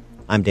camp.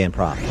 I'm Dan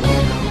Proft.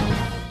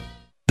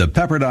 The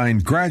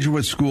Pepperdine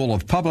Graduate School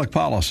of Public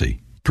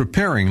Policy,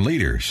 preparing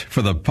leaders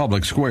for the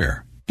public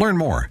square. Learn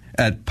more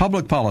at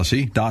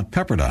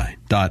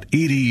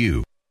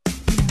publicpolicy.pepperdine.edu.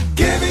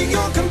 Giving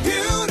your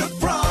computer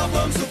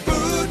problems a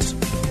boot.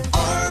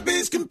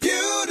 Arby's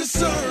Computer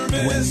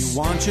Service. When you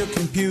want your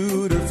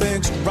computer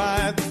fixed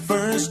right the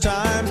first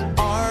time,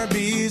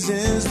 Arby's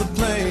is the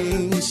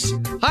place.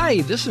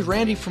 Hi, this is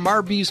Randy from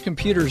RB's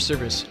Computer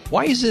Service.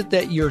 Why is it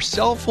that your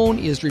cell phone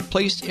is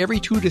replaced every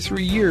 2 to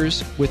 3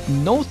 years with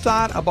no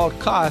thought about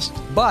cost,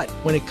 but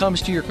when it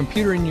comes to your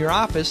computer in your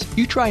office,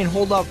 you try and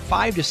hold out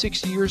 5 to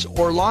 6 years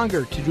or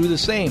longer to do the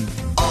same?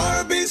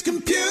 Arby's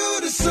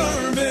Computer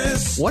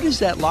Service. What is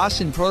that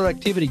loss in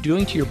productivity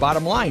doing to your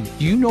bottom line?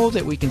 Do you know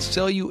that we can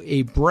sell you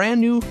a brand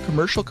new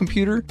commercial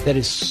computer that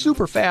is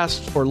super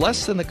fast for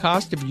less than the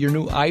cost of your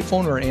new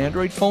iPhone or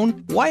Android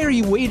phone? Why are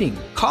you waiting?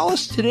 Call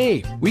us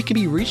today. We can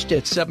be reached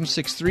at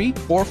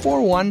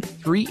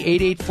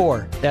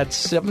 763-441-3884.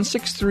 That's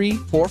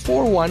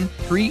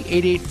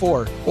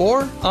 763-441-3884.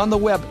 Or on the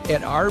web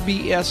at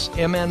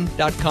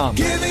rbsmn.com.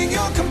 Giving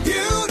your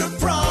computer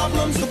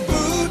problems the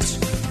boot.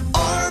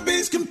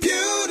 Arby's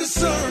Computer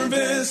Service.